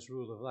of this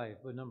rule of life,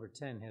 but number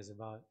 10 has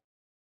about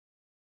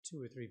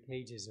 2 or 3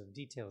 pages of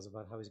details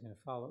about how he's going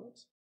to follow it.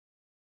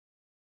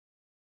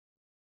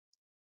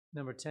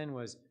 Number 10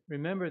 was,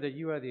 remember that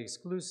you are the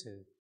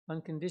exclusive,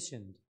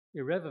 unconditioned,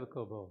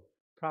 irrevocable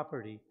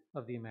property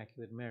of the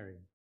Immaculate Mary.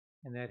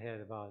 And that had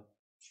about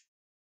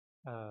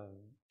uh,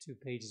 2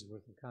 pages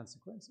worth of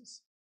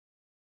consequences.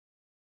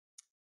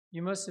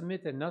 You must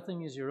admit that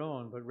nothing is your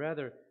own, but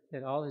rather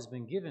that all has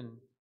been given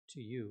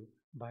to you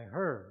by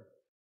her.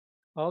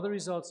 All the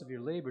results of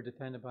your labor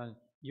depend upon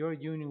your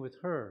union with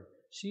her.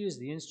 She is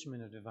the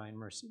instrument of divine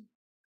mercy.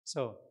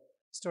 So,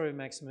 the story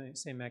of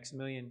St.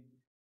 Maximilian,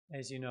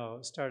 as you know,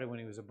 started when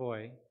he was a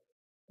boy.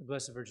 The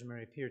Blessed Virgin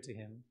Mary appeared to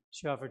him.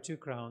 She offered 2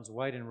 crowns,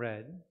 white and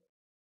red.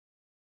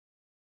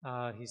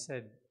 He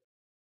said,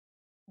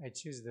 I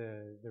choose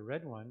the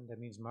red one, that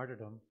means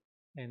martyrdom.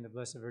 And the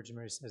Blessed Virgin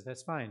Mary says,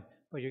 that's fine,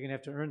 but you're going to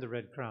have to earn the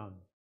red crown.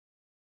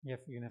 You're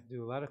going to have to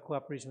do a lot of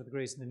cooperation with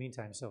grace in the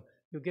meantime. So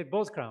you'll get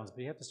both crowns,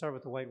 but you have to start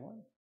with the white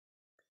one.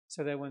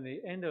 So that when the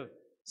end of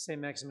St.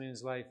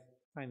 Maximilian's life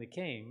finally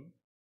came,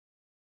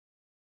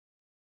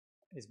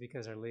 is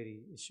because Our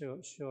Lady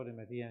showed him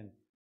at the end,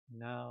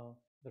 now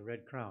the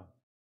red crown.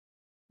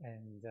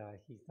 And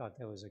he thought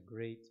that was a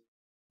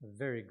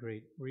very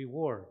great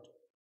reward.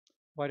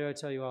 Why do I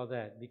tell you all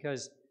that?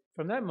 Because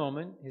from that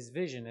moment, his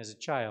vision as a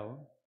child,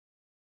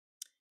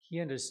 he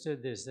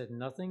understood this, that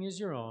nothing is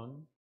your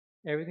own,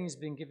 everything has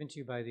been given to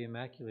you by the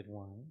Immaculate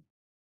One.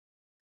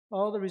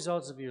 All the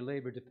results of your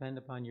labor depend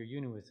upon your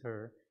union with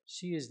her.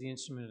 She is the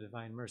instrument of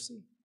divine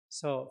mercy.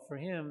 So for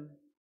him,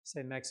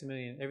 St.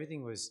 Maximilian,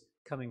 everything was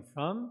coming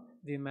from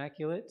the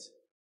Immaculate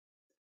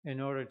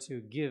in order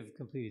to give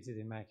completely to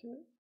the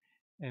Immaculate.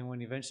 And when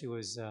he eventually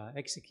was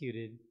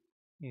executed,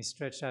 he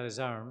stretched out his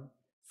arm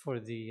for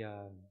the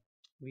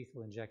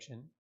lethal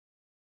injection.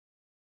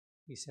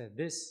 He said,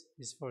 this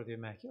is for the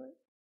Immaculate,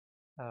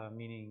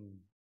 meaning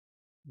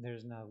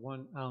there's not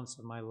 1 ounce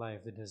of my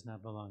life that does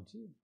not belong to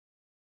you.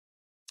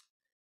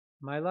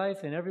 My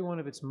life in every one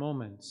of its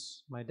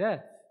moments, my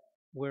death,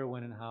 where,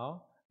 when, and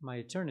how, my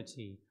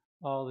eternity,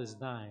 all is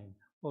thine,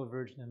 O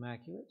Virgin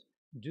Immaculate.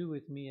 Do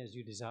with me as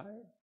you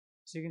desire.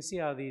 So you can see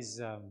how these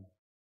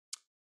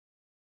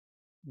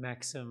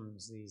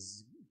maxims,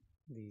 these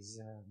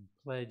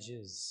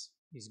pledges,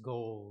 these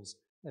goals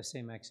of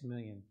St.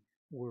 Maximilian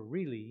were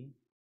really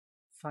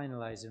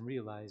finalized and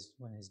realized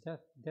when his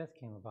death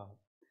came about.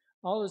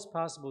 All is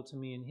possible to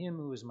me in him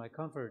who is my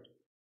comfort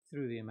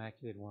through the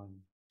Immaculate One.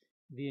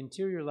 The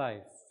interior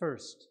life,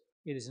 first,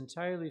 it is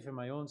entirely for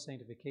my own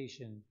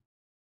sanctification,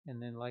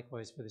 and then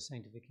likewise for the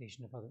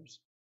sanctification of others.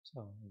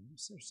 So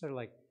sort of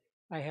like,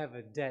 I have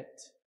a debt,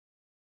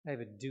 I have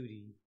a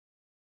duty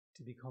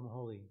to become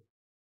holy,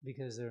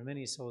 because there are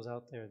many souls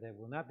out there that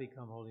will not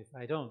become holy if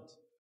I don't.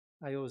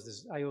 I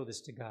owe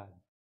this to God.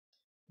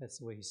 That's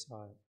the way he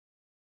saw it.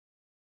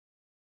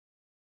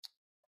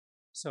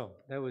 So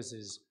that was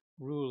his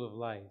rule of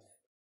life.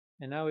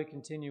 And now we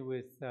continue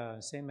with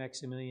St.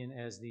 Maximilian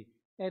as the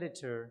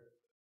editor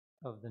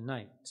of the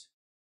Knight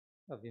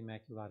of the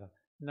Immaculata.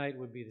 Knight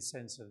would be the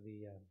sense of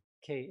the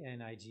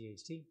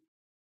K-N-I-G-H-T,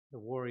 the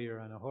warrior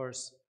on a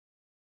horse,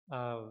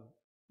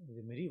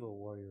 the medieval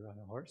warrior on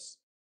a horse.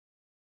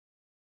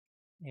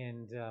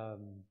 And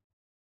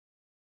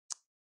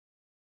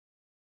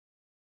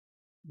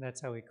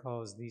that's how he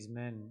calls these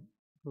men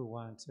who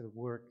want to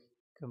work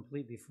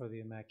completely for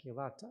the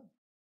Immaculata.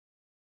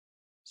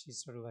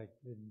 She's sort of like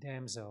the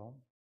damsel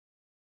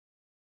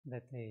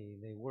that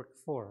they work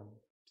for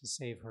to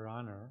save her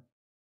honor,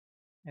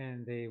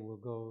 and they will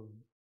go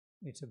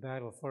into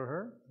battle for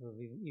her. They'll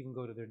even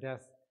go to their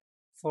death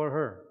for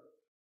her.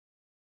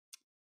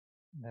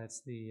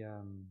 That's the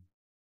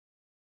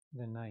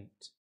knight.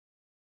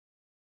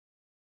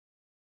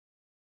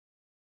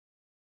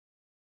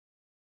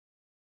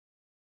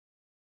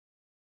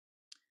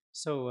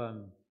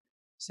 So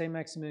St.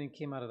 Maximilian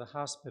came out of the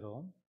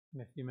hospital.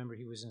 If you remember,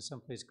 he was in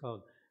some place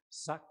called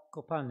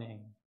Zakopane.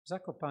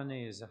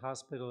 Zakopane is a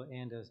hospital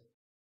and a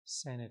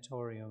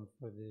sanatorium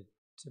for the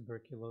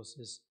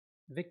tuberculosis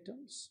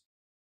victims.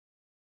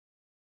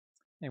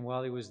 And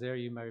while he was there,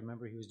 you might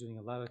remember he was doing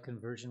a lot of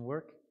conversion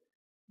work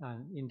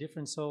in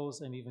different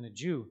souls, and even a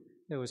Jew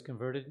that was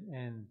converted,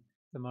 and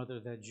the mother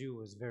of that Jew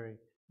was very,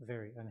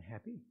 very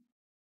unhappy.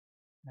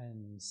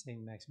 And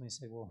St. Maximilian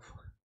said, well,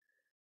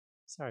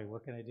 sorry,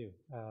 what can I do?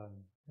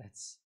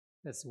 That's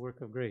the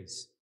work of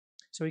grace.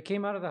 So he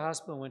came out of the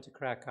hospital and went to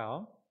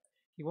Krakow.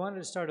 He wanted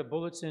to start a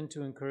bulletin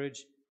to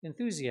encourage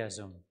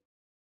enthusiasm,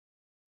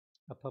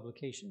 a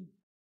publication.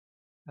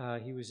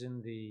 He was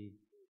in the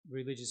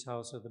religious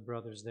house of the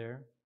brothers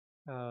there.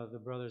 The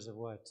brothers of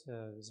what?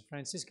 It was a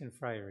Franciscan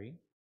friary.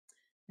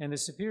 And the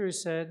superior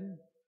said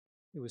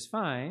it was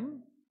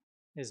fine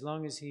as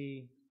long as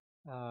he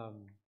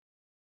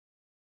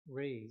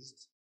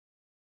raised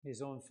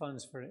his own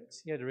funds for it.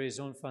 He had to raise his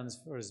own funds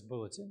for his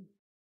bulletin.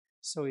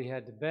 So he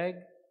had to beg,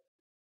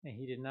 and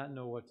he did not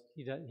know what,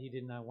 he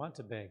did not want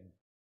to beg.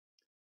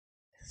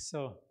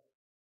 So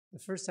the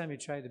first time he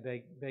tried to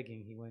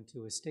begging, he went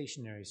to a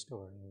stationery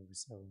store, and he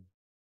was selling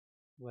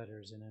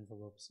letters and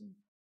envelopes and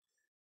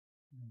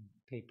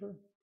paper.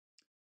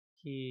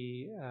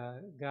 He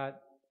got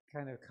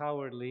kind of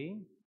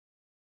cowardly,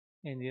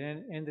 and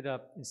then ended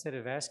up, instead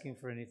of asking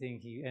for anything,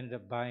 he ended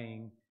up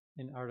buying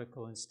an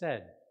article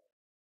instead.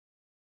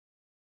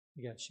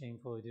 He got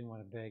shameful, he didn't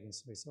want to beg, and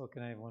so he said, oh,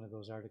 can I have one of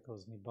those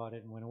articles? And he bought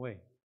it and went away.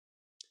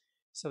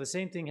 So the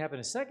same thing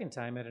happened a second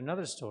time at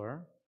another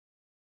store,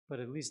 but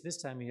at least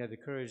this time he had the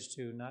courage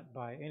to not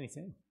buy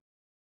anything.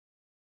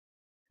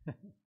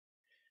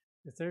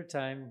 The third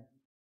time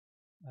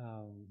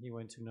he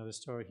went to another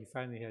store, he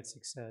finally had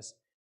success,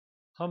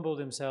 humbled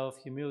himself,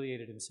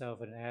 humiliated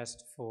himself, and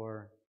asked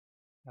for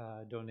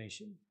a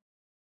donation.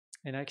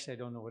 And actually, I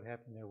don't know what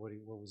happened there,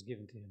 what was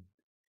given to him.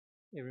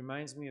 It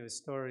reminds me of a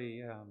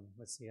story.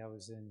 Let's see, I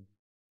was in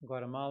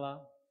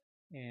Guatemala,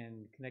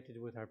 and connected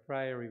with our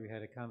priory, we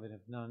had a convent of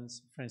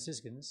nuns,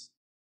 Franciscans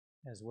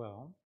as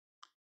well.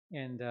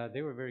 And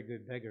they were very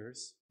good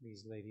beggars,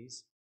 these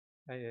ladies.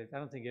 I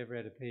don't think I ever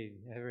had to pay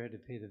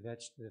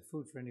the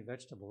food for any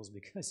vegetables,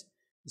 because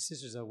the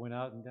sisters went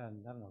out and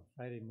done, I don't know,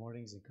 Friday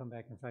mornings and come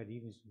back on Friday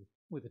evenings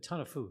with a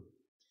ton of food.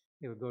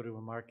 They would go to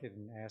a market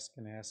and ask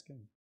and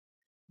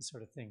this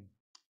sort of thing.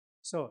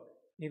 So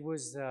it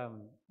was,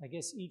 I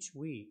guess, each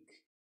week,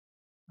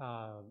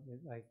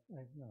 like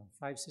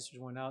 5 sisters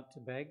went out to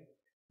beg,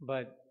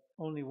 but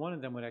only one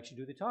of them would actually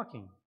do the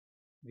talking.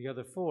 The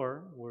other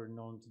 4 were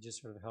known to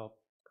just sort of help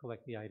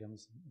collect the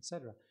items,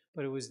 etc.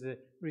 But it was the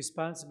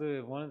responsibility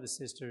of one of the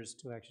sisters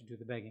to actually do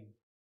the begging.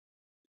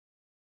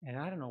 And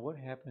I don't know what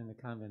happened in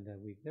the convent that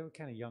week. They were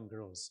kind of young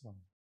girls, so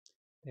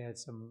they had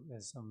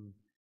some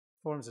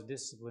forms of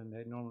discipline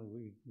that normally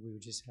we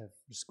would just have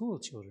for school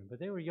children. But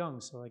they were young,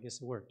 so I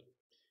guess it worked.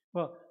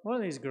 Well, one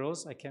of these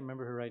girls, I can't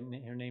remember her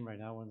name right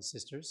now, one of the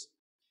sisters,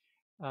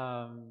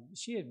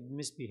 she had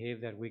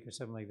misbehaved that week or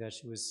something like that.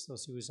 She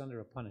was under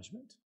a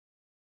punishment.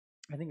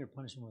 I think her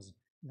punishment was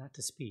not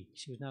to speak.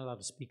 She was not allowed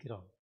to speak at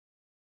all.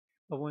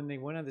 But when they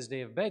went on this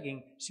day of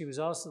begging, she was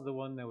also the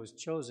one that was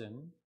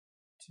chosen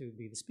to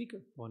be the speaker,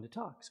 the one to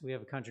talk. So we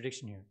have a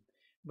contradiction here.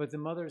 But the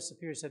Mother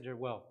Superior said to her,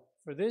 well,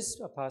 for this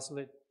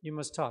apostolate, you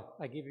must talk.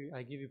 I give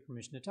you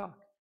permission to talk.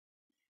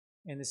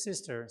 And the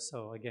sister,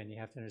 so again, you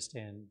have to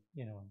understand,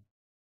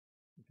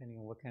 depending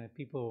on what kind of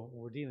people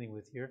we're dealing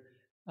with here,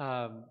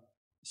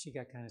 she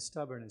got kind of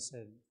stubborn and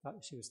said,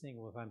 she was thinking,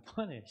 well, if I'm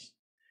punished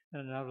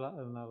and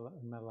I'm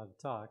not allowed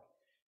to talk,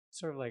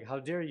 sort of like, how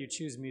dare you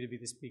choose me to be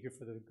the speaker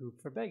for the group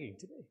for begging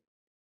today?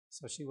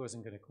 So she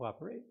wasn't going to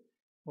cooperate.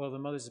 Well, the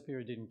Mother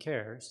Superior didn't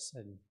care. She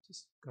said,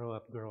 just grow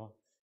up, girl,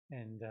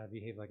 and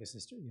behave like a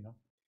sister,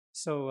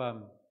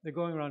 So they're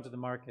going around to the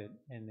market,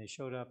 and they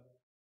showed up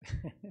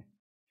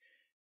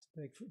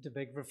to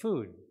beg for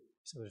food.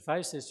 So there's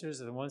 5 sisters,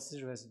 and the one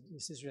sister has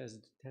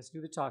to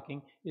do the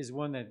talking, is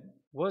one that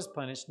was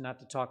punished not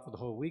to talk for the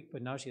whole week,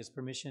 but now she has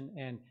permission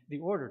and the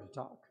order to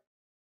talk.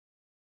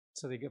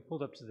 So they get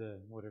pulled up to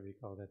the, whatever you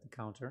call that, the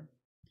counter,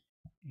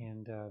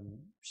 and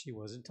she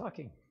wasn't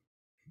talking.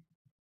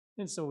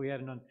 And so we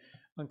had an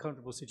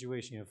uncomfortable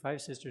situation. You have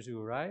 5 sisters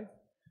who arrive.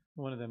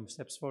 One of them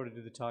steps forward to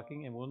do the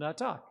talking and will not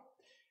talk.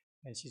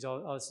 And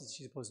all she's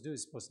supposed to do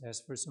is supposed to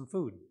ask for some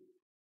food.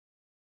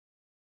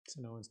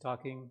 So no one's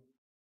talking.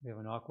 We have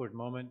an awkward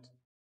moment.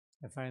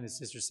 And finally the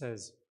sister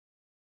says,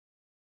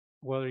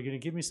 well, are you going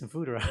to give me some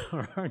food or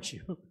aren't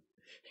you?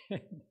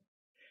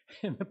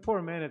 And the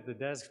poor man at the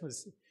desk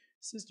was,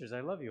 sisters,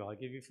 I love you. I'll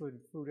give you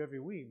food every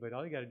week, but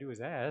all you got to do is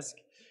ask.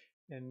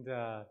 And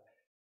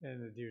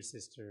the dear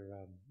sister,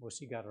 well,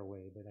 she got her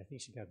way, but I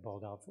think she got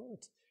bawled out for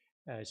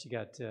it. She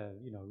got,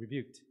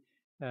 rebuked,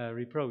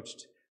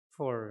 reproached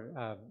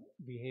for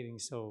behaving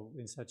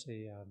in such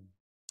a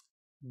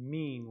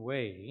mean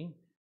way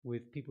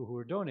with people who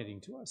were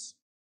donating to us.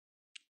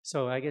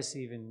 So I guess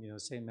even,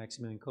 St.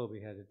 Maximilian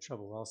Kolbe had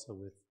trouble also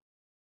with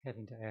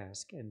having to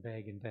ask and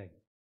beg and beg.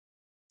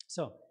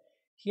 So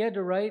he had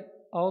to write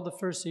all the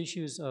first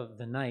issues of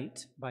the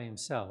Night by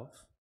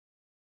himself.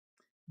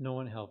 No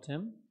one helped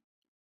him.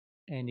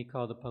 And he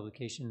called the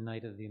publication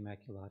Night of the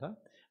Immaculata.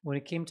 When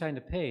it came time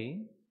to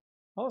pay,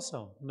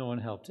 also no one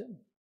helped him.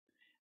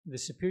 The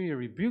Superior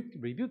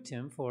rebuked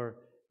him for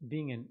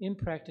being an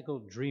impractical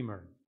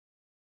dreamer.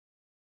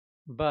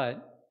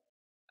 But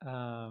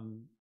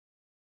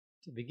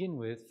to begin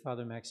with,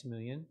 Father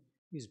Maximilian,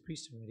 he's a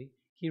priest already,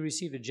 he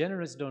received a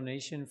generous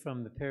donation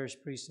from the parish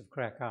priest of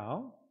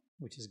Krakow,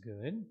 which is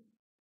good.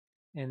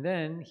 And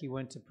then he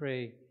went to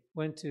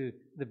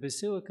the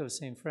Basilica of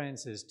St.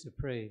 Francis to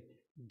pray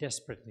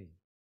desperately.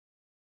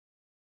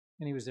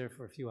 And he was there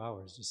for a few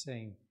hours just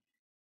saying,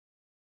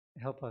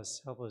 help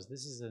us.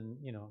 This is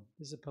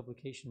a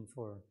publication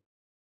for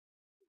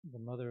the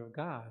Mother of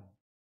God,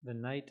 the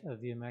Night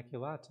of the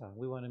Immaculata.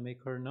 We want to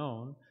make her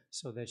known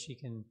so that she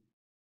can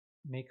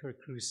make her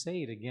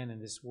crusade again in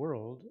this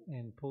world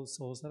and pull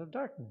souls out of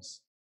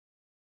darkness.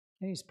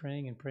 And he's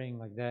praying and praying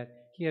like that.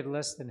 He had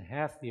less than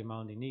half the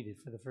amount he needed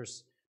for the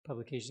first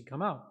publication to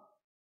come out.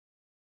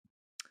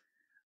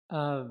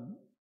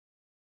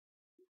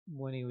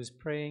 When he was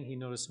praying, he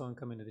noticed someone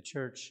come into the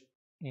church,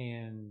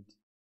 and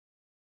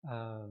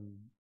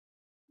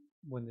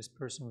when this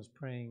person was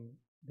praying,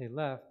 they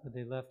left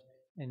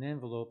an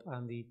envelope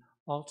on the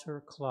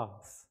altar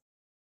cloth.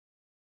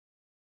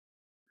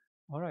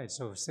 All right,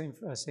 so Saint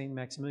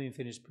Maximilian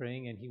finished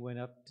praying, and he went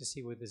up to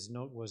see what this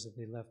note was that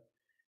they left,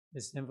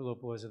 this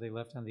envelope was that they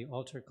left on the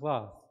altar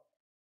cloth.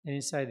 And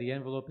inside the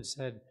envelope it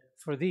said,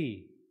 "For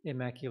thee,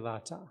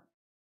 Immaculata."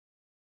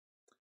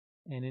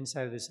 And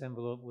inside of this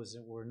envelope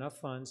were enough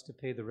funds to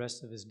pay the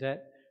rest of his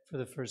debt for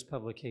the first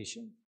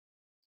publication.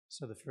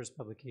 So the first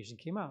publication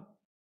came out.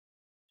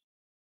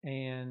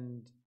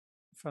 And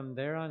from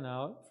there on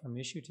out, from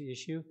issue to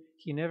issue,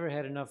 he never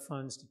had enough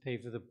funds to pay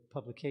for the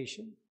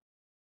publication.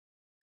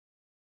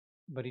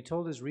 But he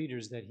told his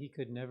readers that he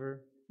could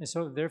never, and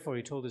so therefore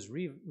he told his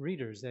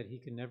readers that he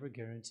could never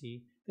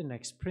guarantee the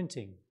next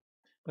printing.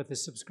 But the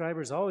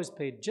subscribers always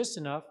paid just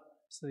enough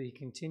so that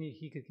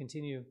he could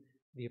continue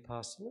the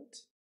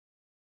apostolate.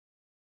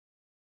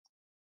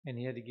 And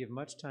he had to give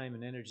much time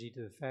and energy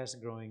to the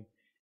fast-growing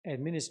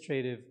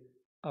administrative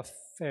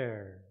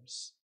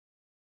affairs.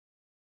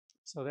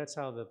 So that's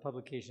how the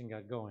publication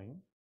got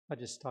going. I'll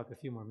just talk a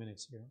few more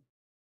minutes here.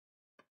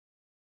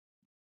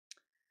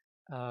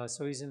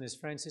 So he's in this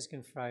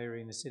Franciscan friary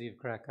in the city of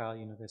Krakow.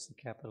 You know, that's the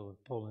capital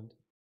of Poland.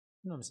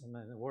 No, I'm saying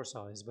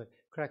Warsaw is, but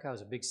Krakow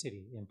is a big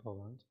city in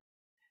Poland.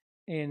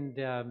 And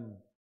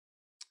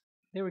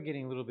they were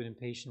getting a little bit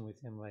impatient with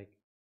him, like,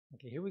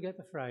 okay, here we got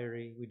the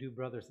friary, we do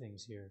brother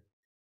things here.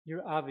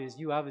 You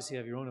obviously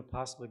have your own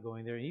apostolate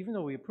going there. And even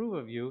though we approve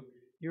of you,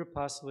 your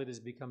apostolate is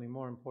becoming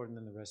more important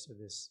than the rest of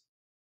this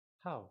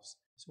house.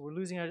 So we're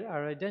losing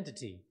our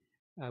identity.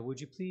 Would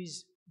you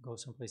please go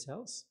someplace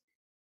else?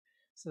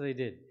 So they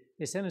did.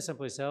 They sent him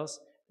someplace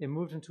else. They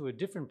moved him to a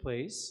different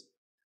place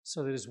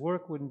so that his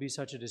work wouldn't be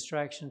such a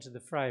distraction to the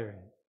friary.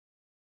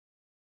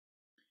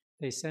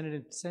 They sent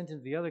him to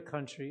the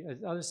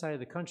other side of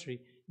the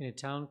country in a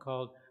town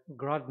called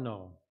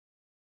Grodno.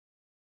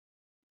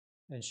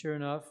 And sure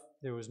enough,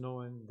 there was no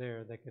one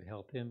there that could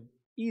help him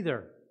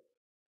either.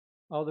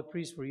 All the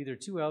priests were either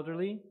too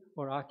elderly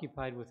or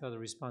occupied with other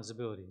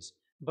responsibilities.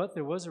 But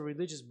there was a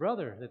religious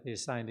brother that they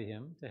assigned to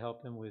him to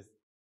help him with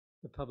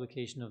the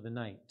publication of the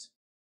night.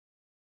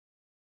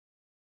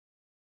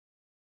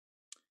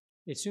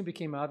 It soon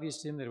became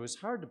obvious to him that it was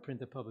hard to print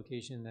the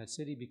publication in that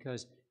city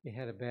because it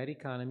had a bad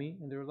economy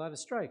and there were a lot of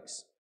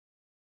strikes.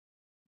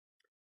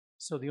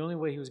 So the only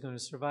way he was going to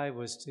survive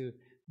was to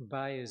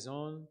buy his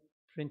own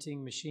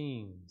printing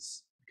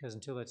machines, because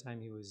until that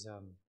time he was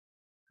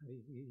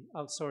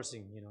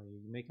outsourcing. You know, you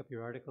make up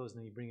your articles and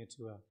then you bring it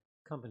to a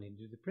company to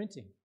do the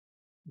printing.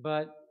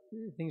 But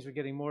things were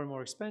getting more and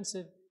more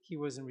expensive. He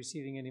wasn't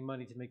receiving any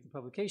money to make the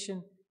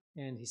publication,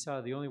 and he saw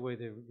the only way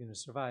they were going to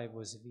survive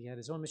was if he had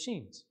his own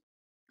machines.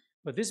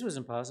 But this was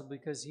impossible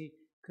because he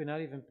could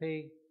not even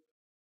pay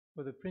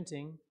for the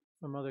printing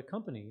from other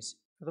companies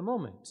for the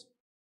moment.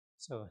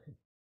 So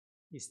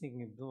he's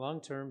thinking of the long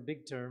term,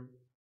 big term,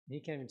 and he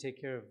can't even take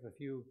care of a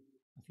few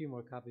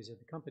more copies at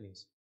the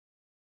companies.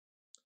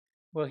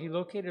 Well, he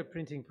located a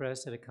printing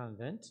press at a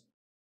convent.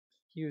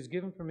 He was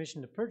given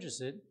permission to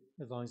purchase it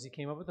as long as he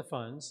came up with the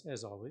funds,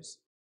 as always.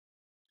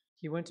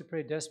 He went to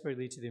pray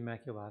desperately to the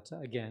Immaculata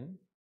again.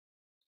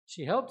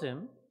 She helped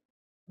him,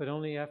 but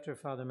only after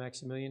Father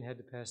Maximilian had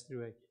to pass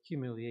through a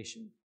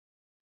humiliation.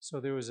 So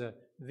there was a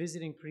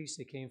visiting priest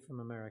that came from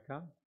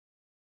America.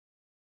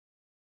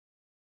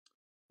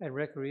 At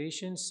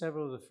recreation,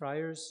 several of the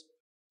friars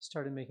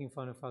started making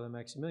fun of Father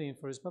Maximilian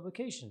for his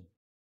publication.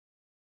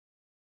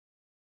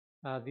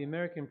 The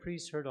American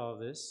priest heard all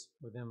this,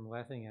 with them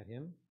laughing at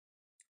him.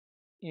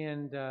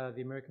 And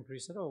the American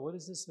priest said, "Oh, what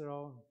is this? They're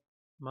all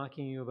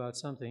mocking you about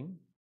something.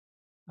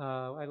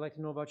 I'd like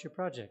to know about your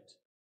project."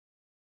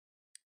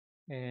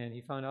 And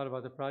he found out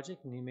about the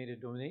project, and he made a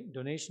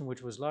donation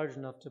which was large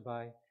enough to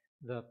buy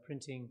the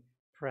printing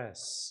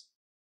press.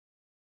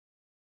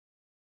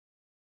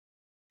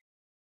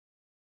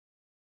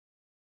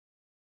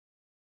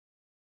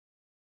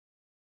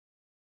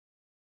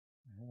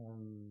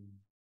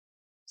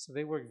 So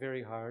they worked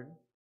very hard.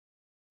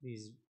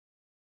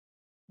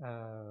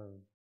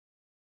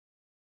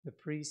 The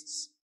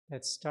priests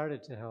that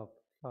started to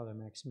help Father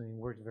Maximilian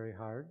worked very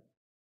hard,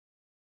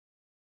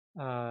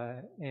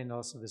 and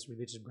also this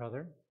religious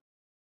brother.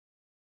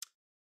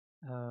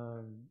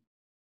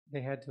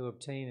 They had to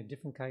obtain a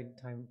different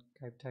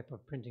type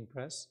of printing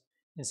press,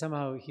 and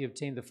somehow he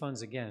obtained the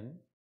funds again.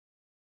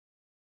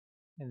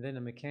 And then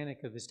a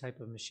mechanic of this type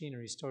of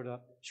machinery showed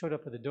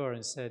up at the door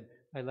and said,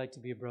 "I'd like to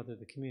be a brother of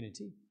the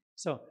community."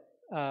 So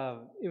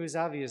it was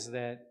obvious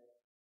that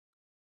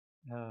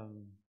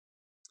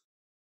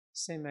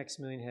St.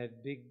 Maximilian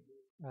had big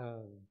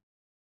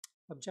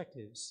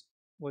objectives,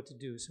 what to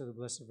do so the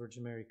Blessed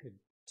Virgin Mary could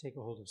take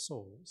a hold of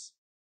souls.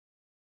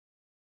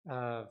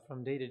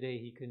 From day to day,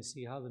 he couldn't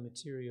see how the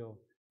material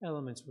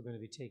elements were going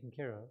to be taken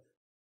care of.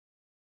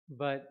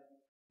 But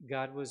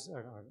God was,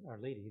 Our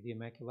Lady, the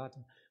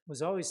Immaculata,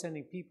 was always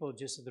sending people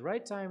just at the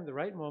right time, the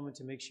right moment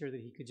to make sure that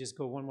he could just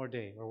go one more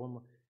day or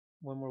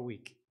one more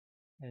week.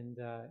 And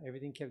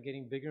everything kept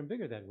getting bigger and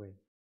bigger that way.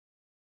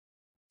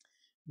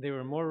 There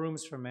were more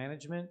rooms for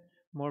management,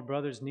 more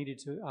brothers needed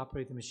to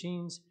operate the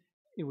machines.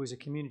 It was a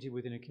community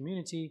within a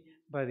community.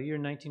 By the year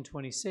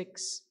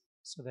 1926,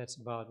 so that's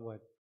about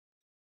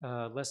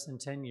less than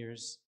 10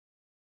 years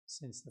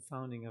since the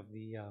founding of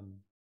the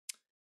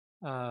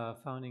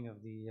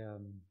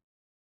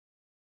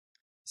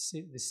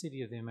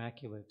city of the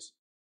Immaculate.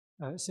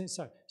 Since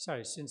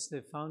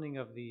the founding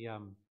of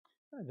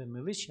the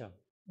militia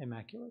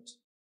immaculate.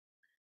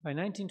 By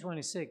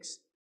 1926,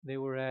 they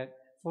were at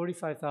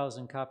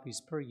 45,000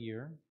 copies per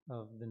year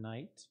of the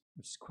Night,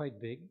 which is quite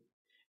big.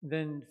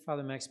 Then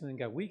Father Maximilian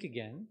got weak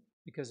again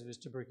because of his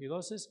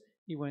tuberculosis.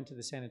 He went to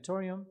the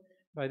sanatorium.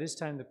 By this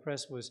time, the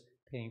press was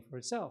paying for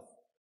itself.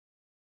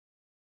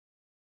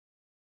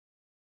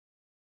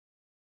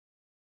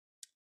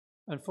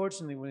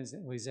 Unfortunately, when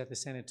he's at the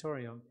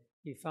sanatorium,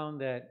 he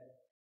found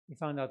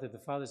out that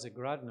the fathers at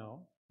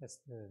Grodno, that's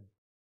the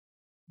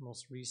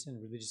most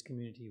recent religious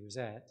community he was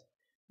at,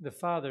 the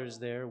fathers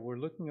there were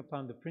looking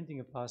upon the printing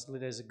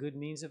apostolate as a good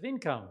means of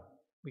income.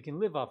 We can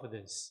live off of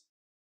this.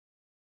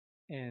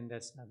 And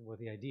that's not what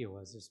the idea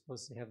was. They're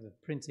supposed to have the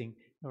printing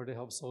in order to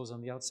help souls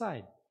on the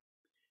outside.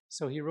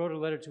 So he wrote a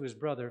letter to his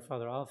brother,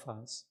 Father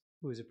Alphonse,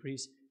 who was a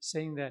priest,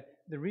 saying that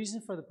the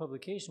reason for the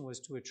publication was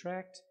to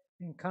attract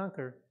and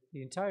conquer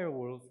the entire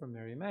world for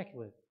Mary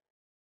Immaculate.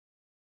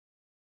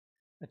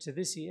 And to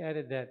this he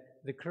added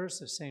that the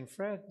curse of St.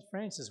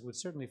 Francis would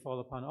certainly fall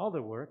upon all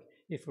their work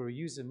if it were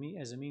used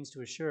as a means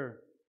to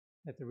assure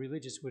that the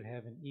religious would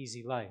have an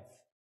easy life.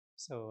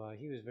 So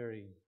he was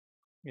very,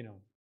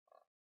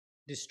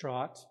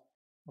 distraught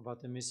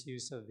about the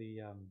misuse of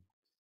the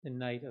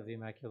Night of the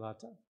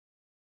Immaculata.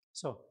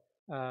 So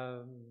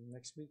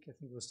next week, I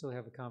think we'll still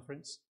have a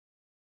conference,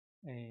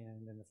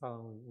 and then the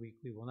following week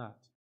we will not.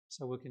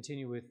 So we'll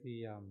continue with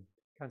the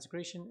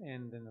consecration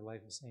and then the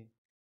life of Saint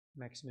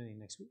Maximilian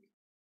next week.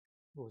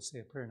 We'll say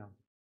a prayer now.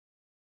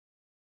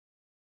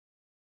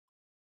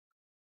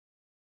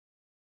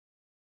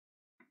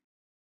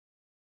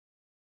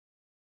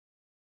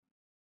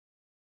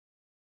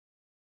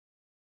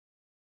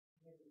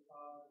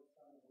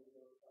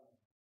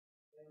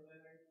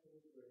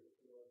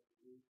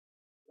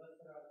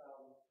 Blessed art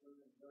thou, and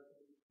blessed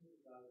is the fruit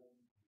of thy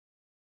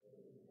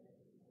womb.